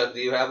 Chet, do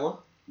you have one?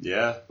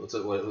 Yeah. What's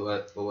it? What?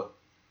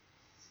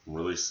 I'm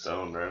really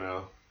stoned right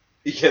now.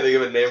 You can't think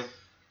of a name.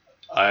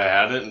 I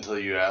had it until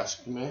you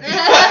asked me. Isn't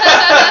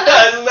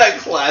that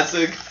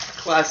classic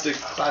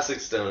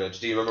stonage?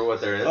 Do you remember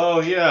what there is? Oh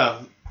yeah,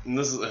 and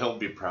he'll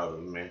be proud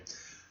of me.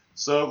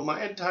 So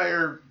my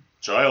entire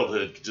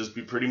childhood could just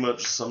be pretty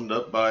much summed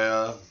up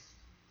by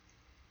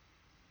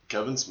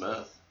Kevin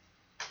Smith.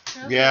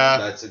 Yeah.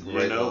 That's a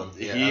great You know, one.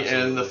 Yeah, and the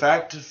absolutely.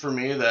 fact for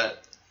me that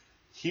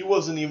he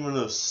wasn't even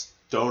a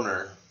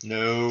stoner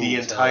No. the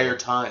entire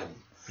time.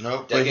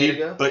 Nope. Decade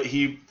ago? But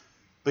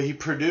he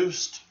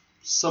produced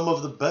some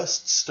of the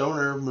best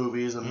stoner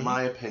movies, in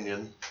my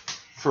opinion,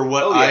 for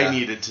what Oh, yeah. I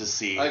needed to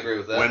see. I agree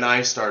with that. When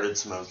I started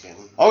smoking.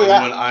 Oh, And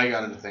yeah. when I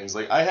got into things.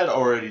 Like, I had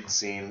already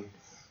seen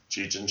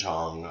Cheech and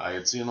Chong. I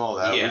had seen all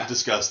that. Yeah. We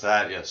discussed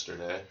that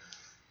yesterday.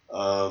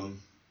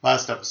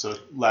 Last episode.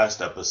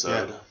 Last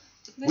episode.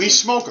 We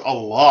smoke a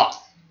lot.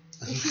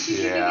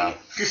 Yeah.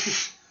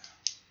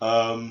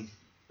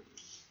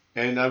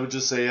 And I would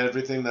just say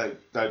everything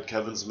that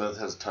Kevin Smith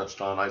has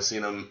touched on, I've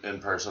seen him in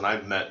person.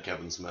 I've met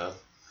Kevin Smith.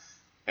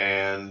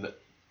 And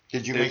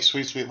Did you make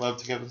Sweet Sweet Love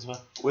to Kevin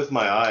Smith? with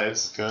my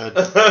eyes, Good.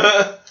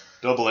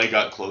 Double A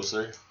got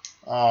closer.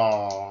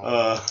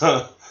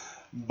 Oh.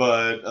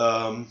 But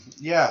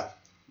yeah,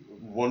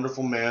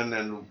 wonderful man,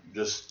 and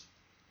just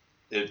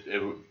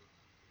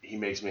he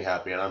makes me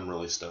happy, and I'm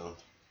really stoned.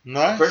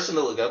 Nice. person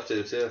to look up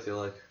to too. I feel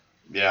like.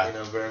 Yeah. You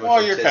know, very much.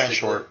 Well, you're kind of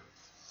artistically. short.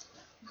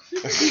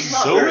 He's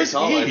not So very is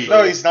tall, he. actually.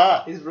 No, he's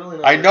not. He's really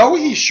not. I very know tall.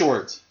 he's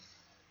short.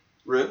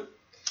 Rue?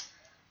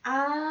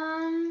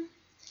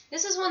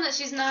 This is one that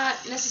she's not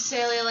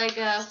necessarily like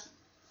a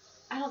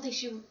I don't think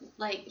she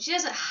she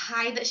doesn't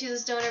hide that she's a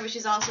stoner, but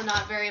she's also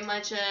not very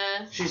much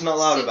a She's not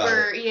loud about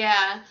super, it.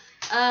 yeah.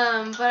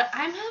 But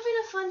I'm having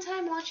a fun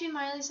time watching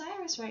Miley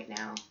Cyrus right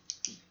now.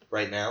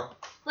 Right now?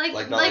 Like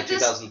Like not like this.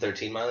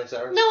 2013 Miley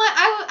Cyrus? No,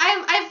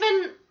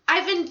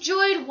 I've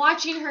enjoyed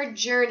watching her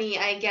journey.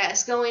 I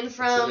guess going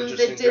from the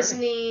interesting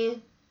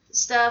Disney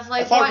stuff, I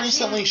like thought watching.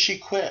 recently she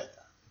quit.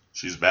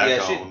 She's back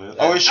Yeah, she- on it.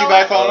 Oh, is she Oh,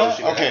 back I- on oh, it?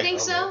 she back. Okay. I think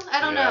so.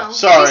 I don't Yeah. know.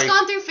 Sorry. She's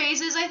gone through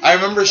phases. I think. I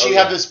remember she Oh,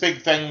 had yeah. this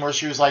big thing where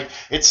she was like,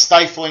 "It's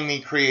stifling me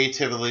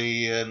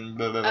creatively," and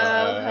blah, blah, blah.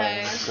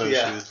 Okay. So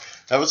Yeah.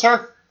 that was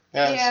her.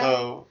 Yeah. Yeah.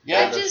 So I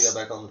yeah, know she just-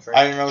 got back on the train.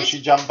 I didn't know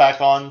she jumped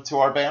back on to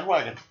our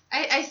bandwagon.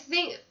 I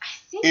think. Is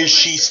it was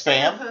she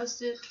spam?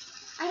 Posted.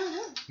 I don't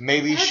know.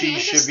 Maybe That'd be she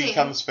should interesting.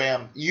 become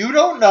spam. You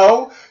don't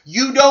know.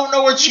 You don't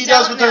know what she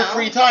does don't with her know.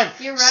 free time.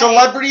 You're right.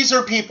 Celebrities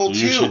are people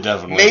You too. should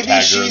definitely Maybe tag her in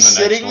the she's next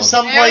sitting one.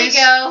 someplace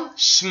There we go.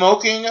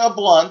 smoking a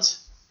blunt.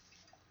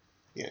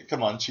 Yeah,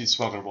 come on, she's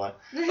smoking a blunt.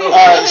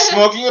 Oh,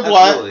 Smoking a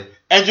blunt absolutely.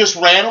 and just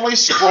randomly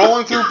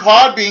scrolling through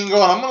Podbean,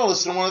 going, "I'm gonna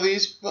listen to one of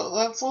these.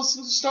 Let's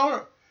listen to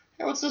Stoner.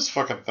 Hey, what's this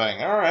fucking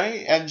thing? All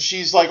right." And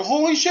she's like,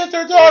 "Holy shit,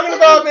 they're talking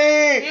about me!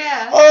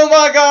 Yeah. Oh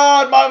my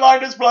god, my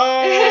mind is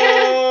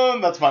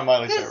blown." That's my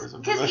Miley Cyrus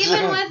Because impression.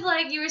 even with,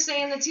 like, you were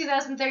saying the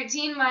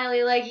 2013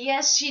 Miley, like,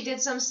 yes, she did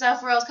some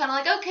stuff where I was kind of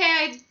like,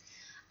 okay,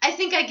 I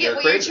think I get You're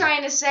what crazy. you're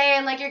trying to say,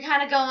 and, like, you're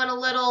kind of going a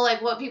little,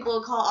 like, what people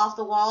would call off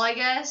the wall, I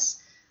guess,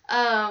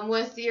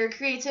 with your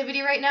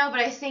creativity right now, but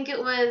I think it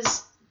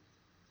was,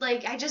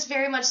 like, I just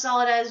very much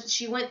saw it as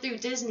she went through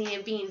Disney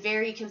and being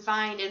very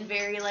confined and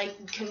very,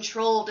 like,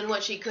 controlled in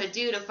what she could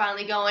do to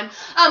finally going,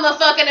 I'm a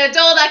fucking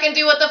adult, I can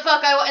do what the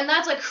fuck I want, and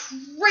that's, like,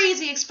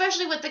 crazy,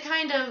 especially with the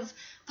kind of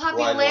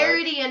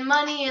popularity and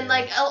money and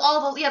like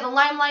all the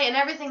limelight and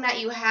everything that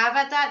you have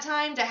at that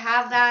time, to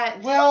have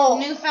that Well,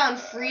 newfound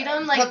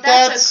freedom, like but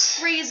that's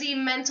a crazy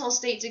mental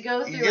state to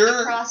go through in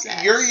the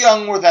process. you're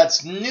young where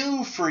that's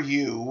new for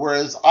you,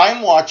 whereas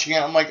I'm watching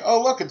it, I'm like,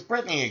 oh look, it's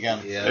Britney again.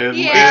 Yeah.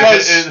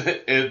 Because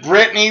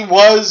Britney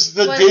was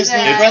the Was Disney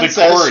that- it's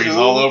the princess Corys who-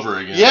 all over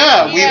again.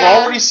 Yeah, we've Yeah.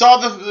 already saw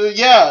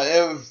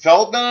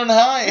Feldman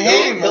and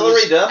Hey.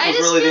 Hillary Duff I was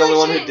just really the feel only like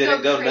one she who didn't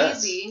didn't go go nuts.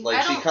 crazy. Like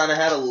I she don't- kind of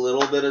had a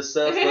little bit of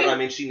stuff, but I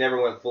mean, she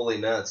never went fully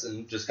nuts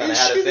and just kind of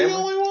Is had she a the family.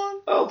 only one?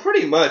 Oh,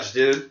 pretty much,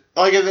 dude.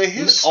 Like in the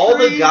history, All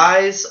the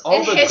guys, all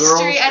In the history,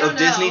 girls I don't of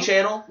Disney know.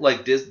 Channel,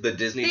 like the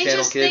Disney they Channel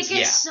just kids, they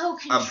get yeah. so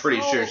controlled. I'm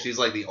pretty sure she's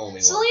like the only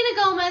one. Selena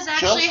Gomez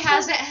actually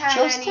hasn't had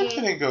Justin any.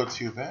 didn't go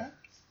too bad.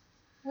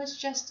 What's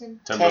Justin?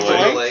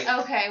 Timberlake.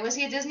 Okay, was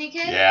he a Disney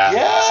kid? Yeah.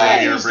 Yeah, Same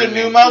he year was the Britney.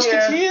 new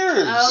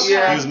Musketeers. Oh,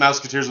 Yeah. He was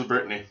Mouseketeers with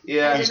Britney.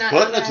 Yeah. I He's did not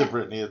putting know it to that.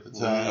 Britney at the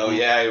time. Oh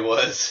yeah, he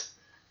was.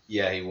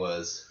 Yeah, he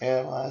was.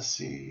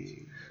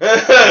 M.I.C.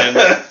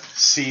 And,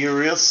 See you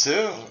real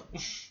soon.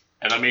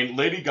 and I mean,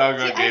 Lady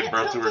Gaga See, I gave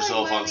birth to don't feel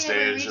herself like on Miley ever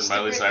stage, reached and the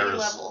Miley Britney Cyrus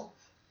level.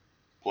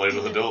 played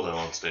with a dildo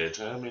on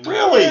stage. I mean,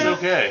 Really? It's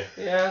okay.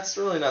 Yeah, it's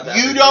really not that.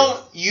 You big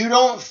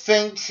don't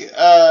think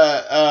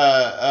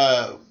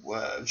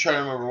I'm trying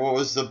to remember what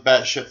was the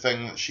batshit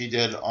thing that she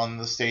did on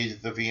the stage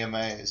at the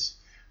VMAs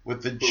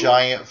with the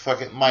giant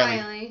fucking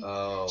Miley. deal.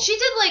 Oh. She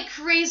did like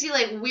crazy,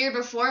 like weird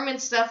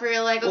performance stuff where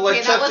you're like, okay, Well,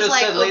 like that Chuck was just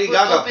like said, Lady open,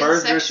 Gaga open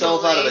birthed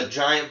herself out of a sexually.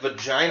 giant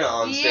vagina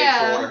on stage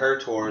Yeah. for one of her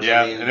tours.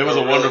 Yeah, I mean, and it was a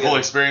we're really wonderful gonna-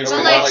 experience to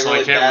we're watch, gonna, so I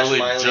can't bash really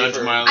Miley judge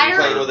for Miley I for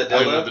playing with a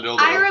playing dildo. with a dildo.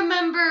 I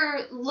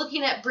remember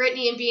looking at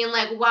Britney and being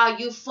like, wow,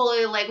 you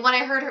fully, like, when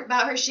I heard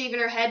about her shaving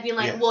her head, being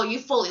like, Yeah. well, you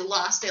fully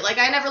lost it. Like,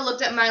 I never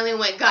looked at Miley and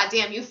went, God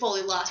damn, you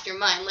fully lost your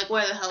mind. Like,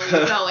 where the hell are you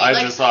going? I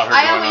like, just saw her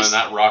I going always-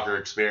 on that rocker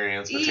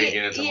experience, but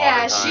taking it to yeah,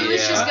 modern she times.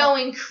 was just Yeah.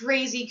 going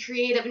crazy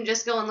creative and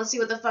just going, let's see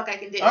what the fuck I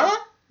can do. Alright,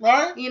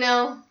 alright. You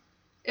know?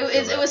 It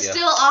was Yeah.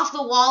 still off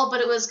the wall,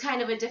 but it was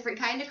kind of a different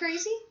kind of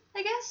crazy,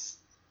 I guess.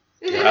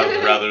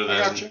 Rather I than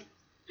gotcha.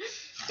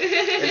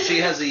 And she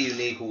has a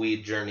unique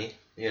weed journey.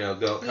 You know,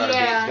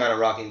 Yeah. kind of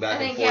rocking back I and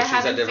think, forth. yeah, She's at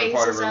having different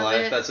part of phases her of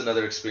life. it. That's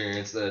another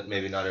experience that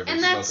maybe not every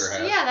And that's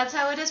smoker has. that's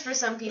how it is for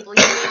some people.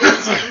 You need it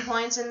at certain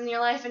points in your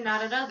life and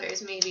not at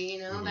others.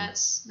 Maybe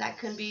Mm-hmm. that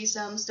could be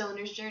some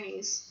stoners'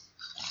 journeys.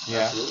 Yeah.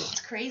 Absolutely.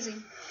 It's crazy.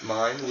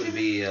 Mine would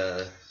be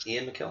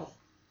Ian McKellen.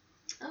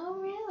 Oh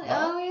really?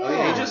 Oh. Oh yeah. Oh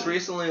yeah, he just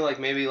recently, like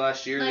maybe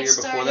last year, the Like year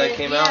before started- that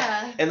came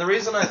yeah. out. And the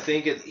reason I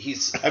think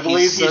he's I believe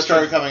he's he such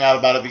started a- coming out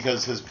about it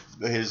because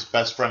his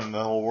best friend in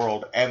the whole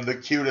world and the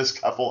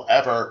cutest couple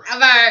ever,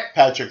 About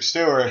Patrick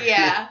Stewart.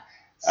 yeah,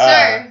 Uh,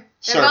 sir.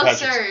 They're Sir both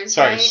Patrick. sirs,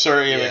 Sorry, right?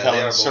 Sir Ian Yeah, they are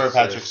McKellen, both Sir sirs.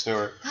 Patrick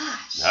Stewart.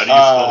 Gosh. how do you spell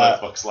Uh, that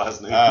fuck's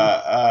last name?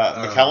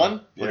 McKellen?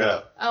 Look it Yeah.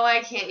 up. Oh,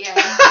 I can't. Yeah.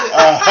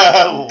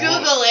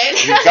 Google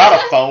it. You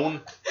got a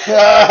phone.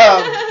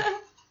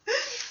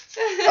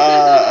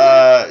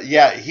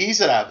 Yeah,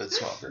 he's an avid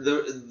smoker.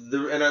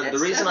 The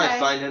That's reason I okay.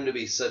 find him to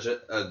be such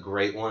a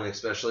great one,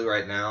 especially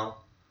right now,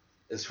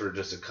 is for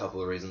just a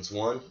couple of reasons.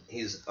 One,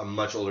 he's a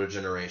much older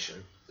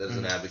generation that is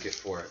an advocate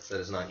for it. That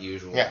is not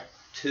usual. Yeah.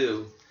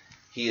 Two,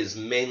 he is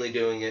mainly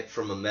doing it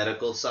from a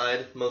medical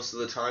side most of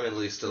the time, at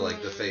least to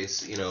like the Mhm.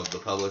 face, of the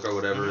public or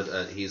whatever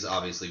that he's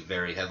obviously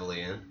very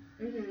heavily in.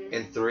 Mhm.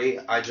 And 3,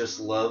 I just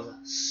love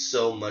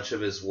so much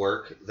of his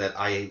work that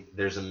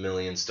there's a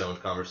million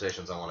stoned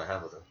conversations I want to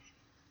have with him.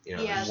 You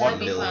know, Yeah, there's that'd a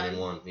be million fun. and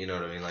one. You know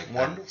what I mean? Like,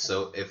 Wonderful.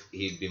 so if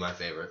he'd be my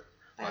favorite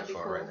by That'd be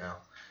far cool. right now.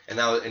 And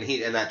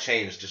that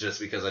changed just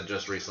because I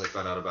just recently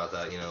found out about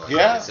that. You know, like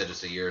Yeah. I said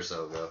just a year or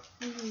so ago.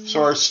 Mhm.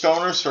 So our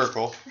stoner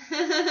circle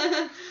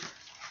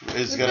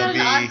is We've going got to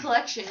an odd be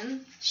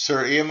collection.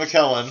 Sir Ian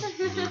McKellen,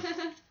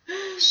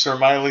 Sir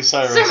Miley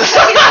Cyrus. We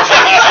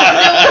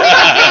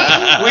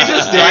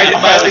just knighted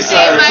Miley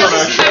Cyrus on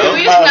our show.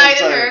 We just Miley knighted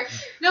Cyrus. her.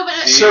 No,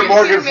 but Sir if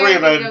Morgan you're married,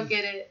 Freeman. Go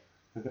get it.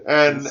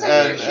 and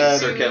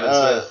Sir Kevin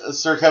Smith.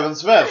 Sir Kevin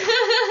Smith.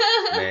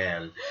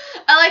 Man.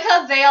 I like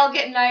how they all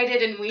get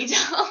knighted and we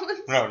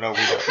don't. No, we don't.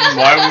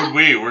 Why would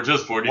we? We're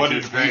just 42 What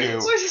did we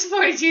strains. do? We're just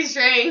 42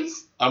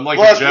 strains. I'm like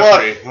Look,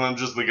 Jeffrey. I'm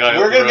just the guy.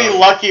 We're up the going to be road.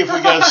 lucky if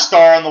we get a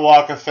star on the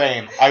Walk of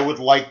Fame. I would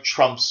like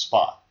Trump's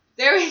spot.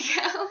 There we go.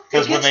 It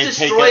Because when gets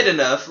they take destroyed it,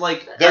 enough.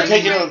 Like they're Oh,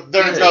 taking you're- it.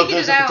 There's you're no, taking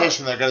there's it a out.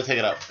 petition. They're going to take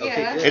it out.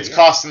 Okay, Yeah. good. It's yeah.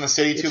 costing the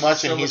city too It's much,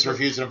 so and he's much-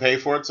 refusing to pay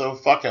for it. So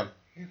fuck him.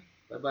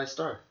 Bye-bye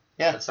star.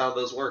 Yeah. That's how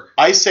those work.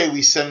 I say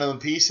we send them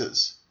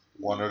pieces,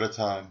 one at a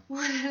time.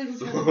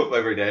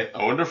 Every day.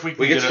 I wonder if we can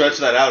We can get stretch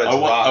that out. It's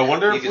rock. I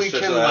wonder You if we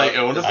stretch can that out like.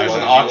 I wonder if as there's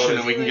long an as you auction want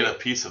and we it. can get a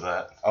piece of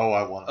that. Oh,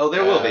 I want. Oh,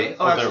 there will be.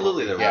 Oh, there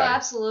absolutely there Oh, will. Yeah.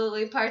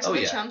 absolutely. Parts Oh, of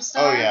the yeah. Trump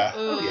star. Oh yeah.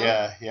 Ooh.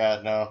 Yeah.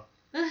 No.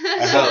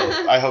 I So-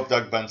 hope. I hope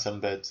Doug Benson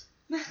bids.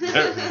 He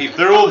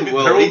There will be,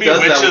 will. there He will be does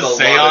that with a witches lot of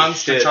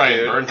seance to shit, try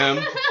dude. and burn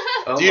him.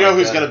 Oh Do you my know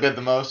who's God. going to bid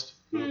the most?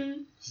 Hmm.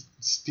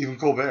 Stephen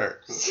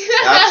Colbert.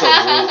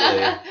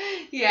 Absolutely.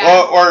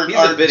 Yeah. Or He's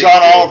a bidding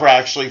John fool. Oliver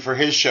actually for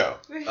his show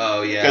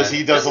Oh yeah. because he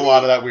does a Doesn't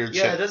lot of that weird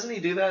Yeah, shit. doesn't he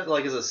do that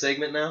like as a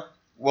segment now?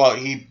 Well,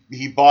 he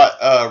bought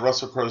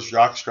Russell Crowe's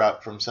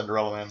jockstrap from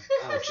Cinderella Man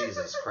Oh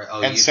Jesus Christ!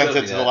 Oh, and you sent showed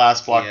it me to that. the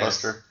last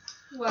Yes. blockbuster.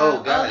 Wow.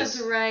 Oh, guys. that's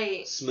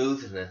right.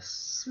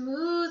 Smoothness.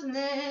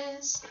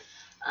 Smoothness.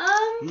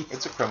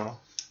 It's a criminal.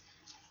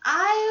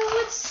 I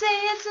would say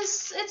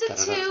it's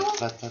a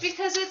 2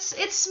 because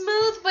it's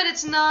smooth, but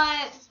it's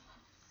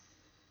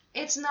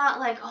not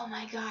like, oh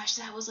my gosh,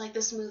 that was like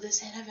the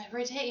smoothest hit I've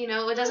ever taken. You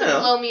know, it doesn't Yeah.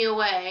 blow me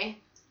away.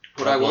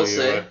 What I will blow you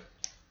say, away.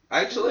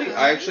 I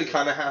actually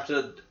kind of have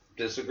to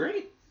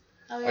disagree.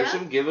 Oh I yeah.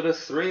 should give it a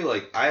 3.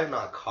 Like I have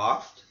not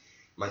coughed.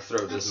 My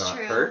throat does That's not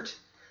true. hurt.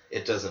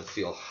 It doesn't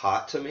feel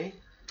hot to me.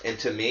 And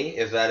to me,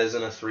 if that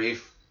isn't a 3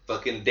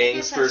 fucking dangs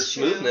Yes, for that's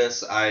true.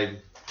 smoothness, I'm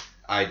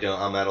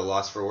at a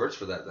loss for words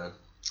for that then.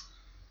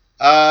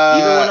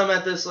 Even when I'm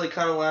at this like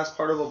kind of last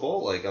part of a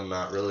bowl, like I'm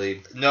not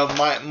really. No,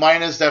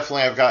 mine is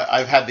definitely.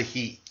 I've had the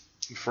heat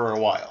for a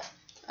while.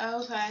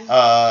 Oh, okay.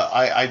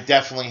 I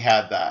definitely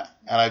had that,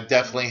 and I've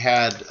definitely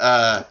had.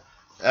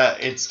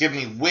 It's given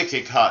me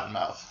wicked cotton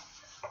mouth,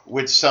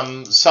 which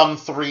some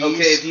 3s.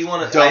 Okay, if you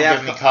want to, don't I have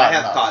give me I cotton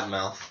have mouth. cotton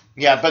mouth.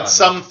 Yeah, but Cotton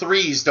some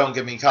 3s don't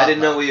give me cotton. I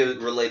didn't know mouth. we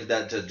related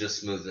that to just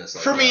smoothness.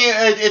 Like For that. me,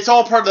 it's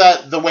all part of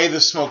that. The way the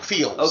smoke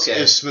feels Okay.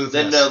 is smoothness.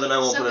 Then no, then I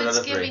won't So put it's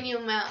another 3. giving you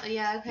mouth.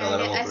 Yeah, okay. No, then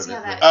I won't I put see it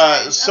how in that.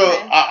 there. ties. So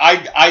Okay. I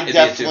It'd be a 2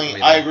 definitely for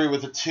me I then. agree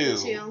with a 2.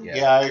 2.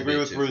 Yeah, I it'd agree be a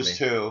with 2 for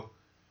Bruce me. 2.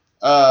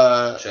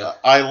 Chuck?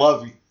 I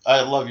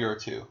love your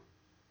 2.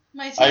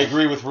 My I two.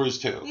 agree with Bruce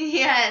 2.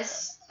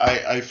 Yes.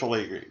 I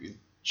fully agree.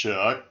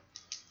 Chuck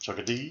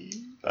a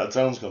D. That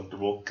sounds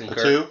comfortable. A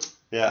Concur. 2.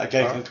 Yeah, I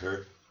can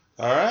concur.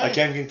 All right. I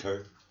can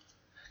concur.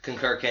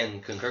 Concur can.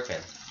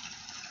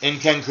 In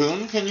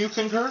Cancun, can you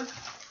concur?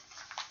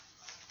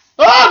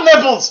 Ah,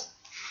 nipples.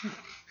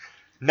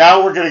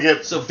 Now we're gonna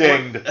get So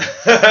dinged.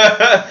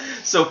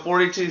 So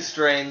 42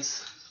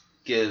 strains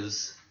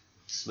gives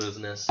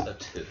smoothness a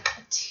 2. A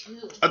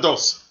 2. A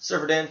dos.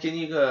 Surfer Dan, can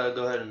you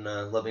go ahead and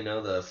let me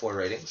know the 4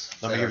 ratings?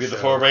 Let me that give our you the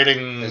show 4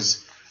 ratings.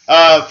 is-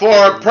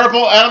 For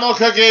Purple Animal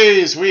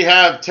Cookies, we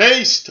have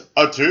Taste,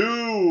 a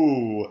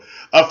 2.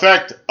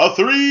 Effect, a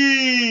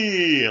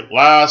 3.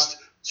 Last,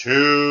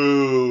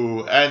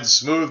 2. And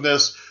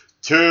Smoothness,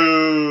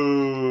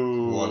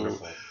 2.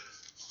 Wonderful.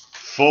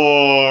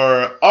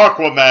 For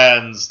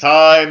Aquaman's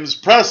Times,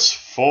 press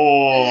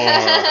 4.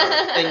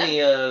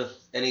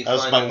 Any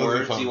That's my final movie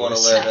words phone you want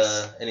to voice. let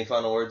Yes. any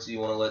final words you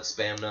want to let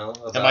Spam know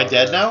about? Am I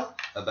dead now?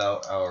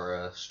 About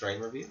our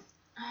strain review?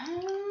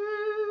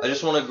 I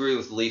just want to agree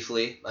with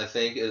Leafly. I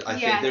think their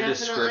definitely.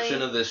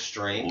 description of this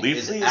strain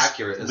is Leafly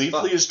accurate as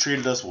fuck. Leafly has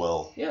treated us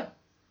well. Yeah,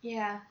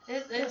 Yeah.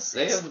 It's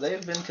they have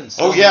been Oh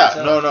consistent. yeah,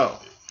 no.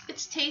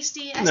 It's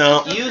tasty. I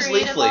No. still feel Use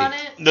creative Leafly. on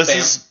it.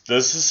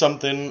 This is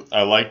something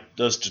I like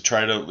us to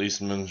try to at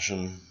least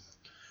mention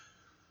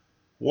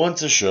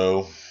once a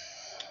show.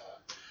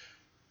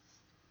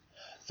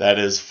 That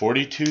is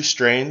 42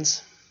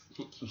 strains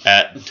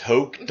at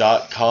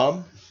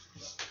toke.com.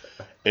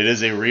 It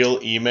is a real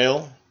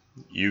email.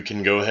 You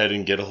can go ahead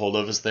and get a hold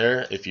of us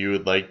there if you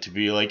would like to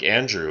be like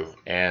Andrew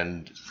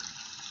and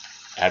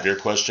have your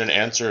question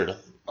answered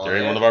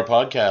during one of our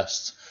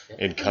podcasts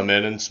and come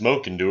in and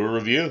smoke and do a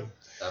review.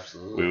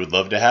 Absolutely. We would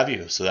love to have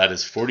you. So that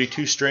is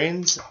 42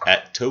 strains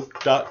at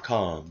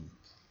toke.com.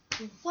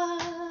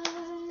 What?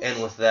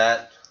 And with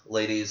that,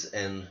 ladies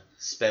and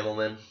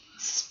Spamelmen,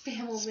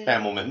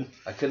 Spamelman.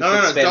 I couldn't No,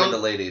 fit no, spam don't- into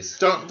ladies.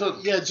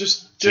 Don't. Yeah,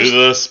 just To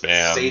the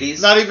spam.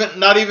 Sadies? not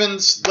even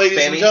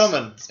ladies and Spammies?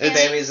 gentlemen. It's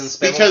Spammies and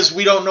spam. because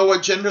we don't know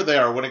what gender they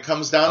are when it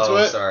comes down to Oh,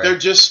 it. sorry. They're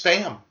just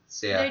spam.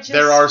 So, yeah. just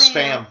There are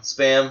spam.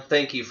 Spam,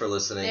 thank you for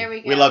listening. There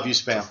we go. We love you,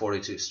 to spam.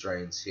 42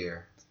 Strains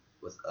here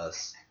with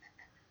us.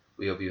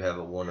 We hope you have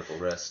a wonderful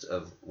rest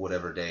of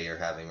whatever day you're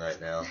having right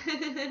now.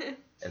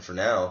 And for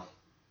now,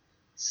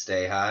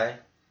 stay high,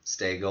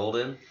 stay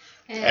golden.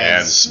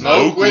 And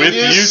smoke with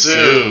you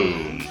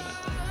soon.